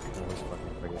 That was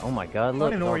fucking pretty. Oh my god, I look. don't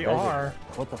even know where you are.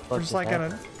 What the fuck We're just like in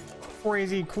a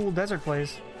crazy cool desert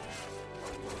place.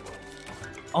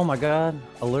 Oh my god,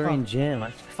 alluring gem. I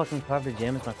fucking carved a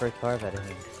gem as my first carve out of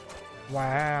here.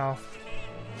 Wow.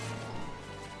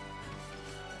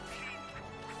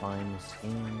 Find the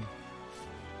skin.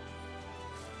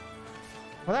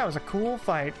 Well, that was a cool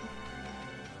fight.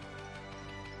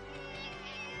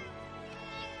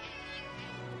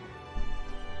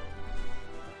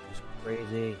 It's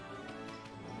crazy.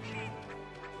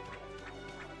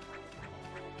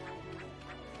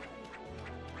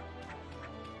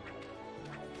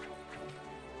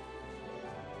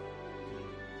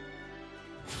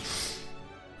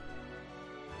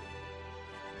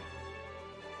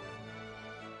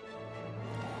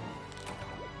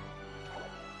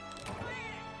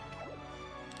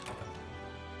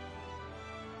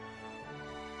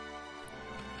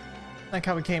 Like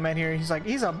how we came out here, he's like,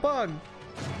 he's a bug!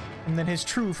 And then his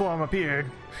true form appeared.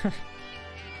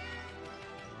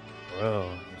 Bro,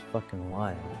 it's fucking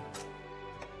wild.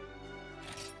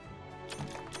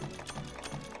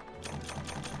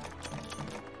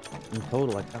 In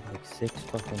total, I got like 6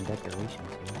 fucking decorations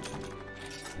here.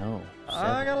 No, 7.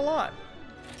 I got a lot.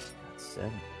 That's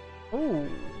 7. Ooh.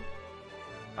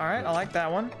 Alright, I like that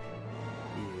one.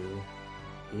 Ew.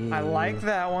 Ew. I like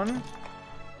that one.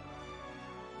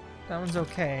 That one's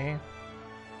okay.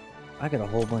 I got a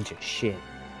whole bunch of shit.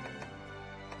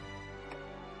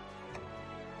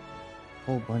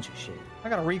 Whole bunch of shit. I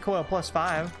got a recoil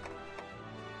 +5.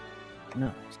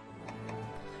 Nice.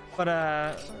 But,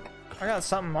 I got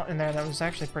something in there that was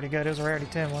actually pretty good. It was a rarity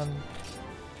 10 one.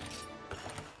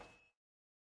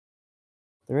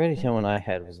 The rarity 10 one I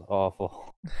had was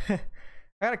awful. I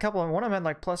got a couple of one of them had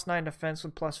like +9 defense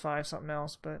with +5 something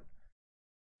else, but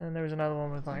and there was another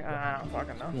one with like I don't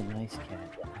fucking know. Be a nice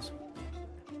cat.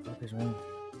 What is wrong?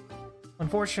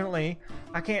 Unfortunately,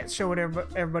 I can't show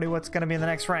everybody what's going to be in the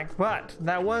next rank, but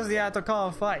that was the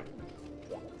ATHAL fight.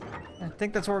 I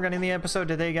think that's where we're going to end the episode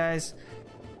today, guys.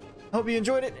 Hope you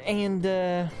enjoyed it,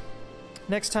 and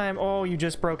next time, oh, you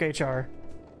just broke HR.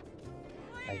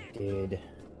 I did.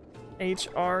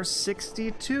 HR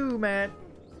 62, Matt.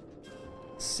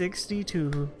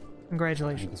 62.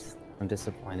 Congratulations. I'm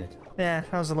disappointed. Yeah,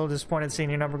 I was a little disappointed seeing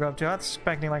your number go up too. I was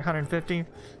expecting like 150,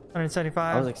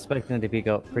 175. I was expecting it to be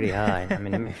go pretty high. I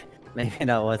mean, maybe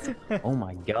that was. Oh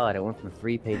my god, it went from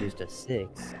 3 pages to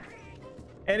 6.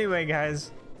 Anyway,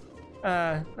 guys,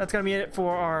 that's gonna be it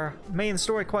for our main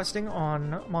story questing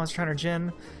on Monster Hunter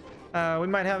Gen. We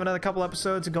might have another couple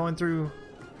episodes going through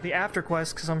the after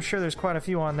quests because I'm sure there's quite a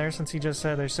few on there since he just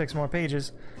said there's 6 more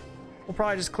pages. We'll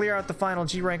probably just clear out the final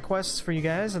G rank quests for you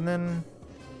guys, and then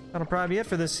that'll probably be it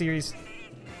for this series.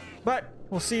 But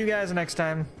we'll see you guys next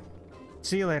time.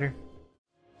 See you later.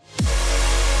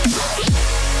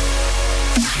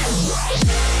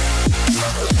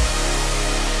 Yeah.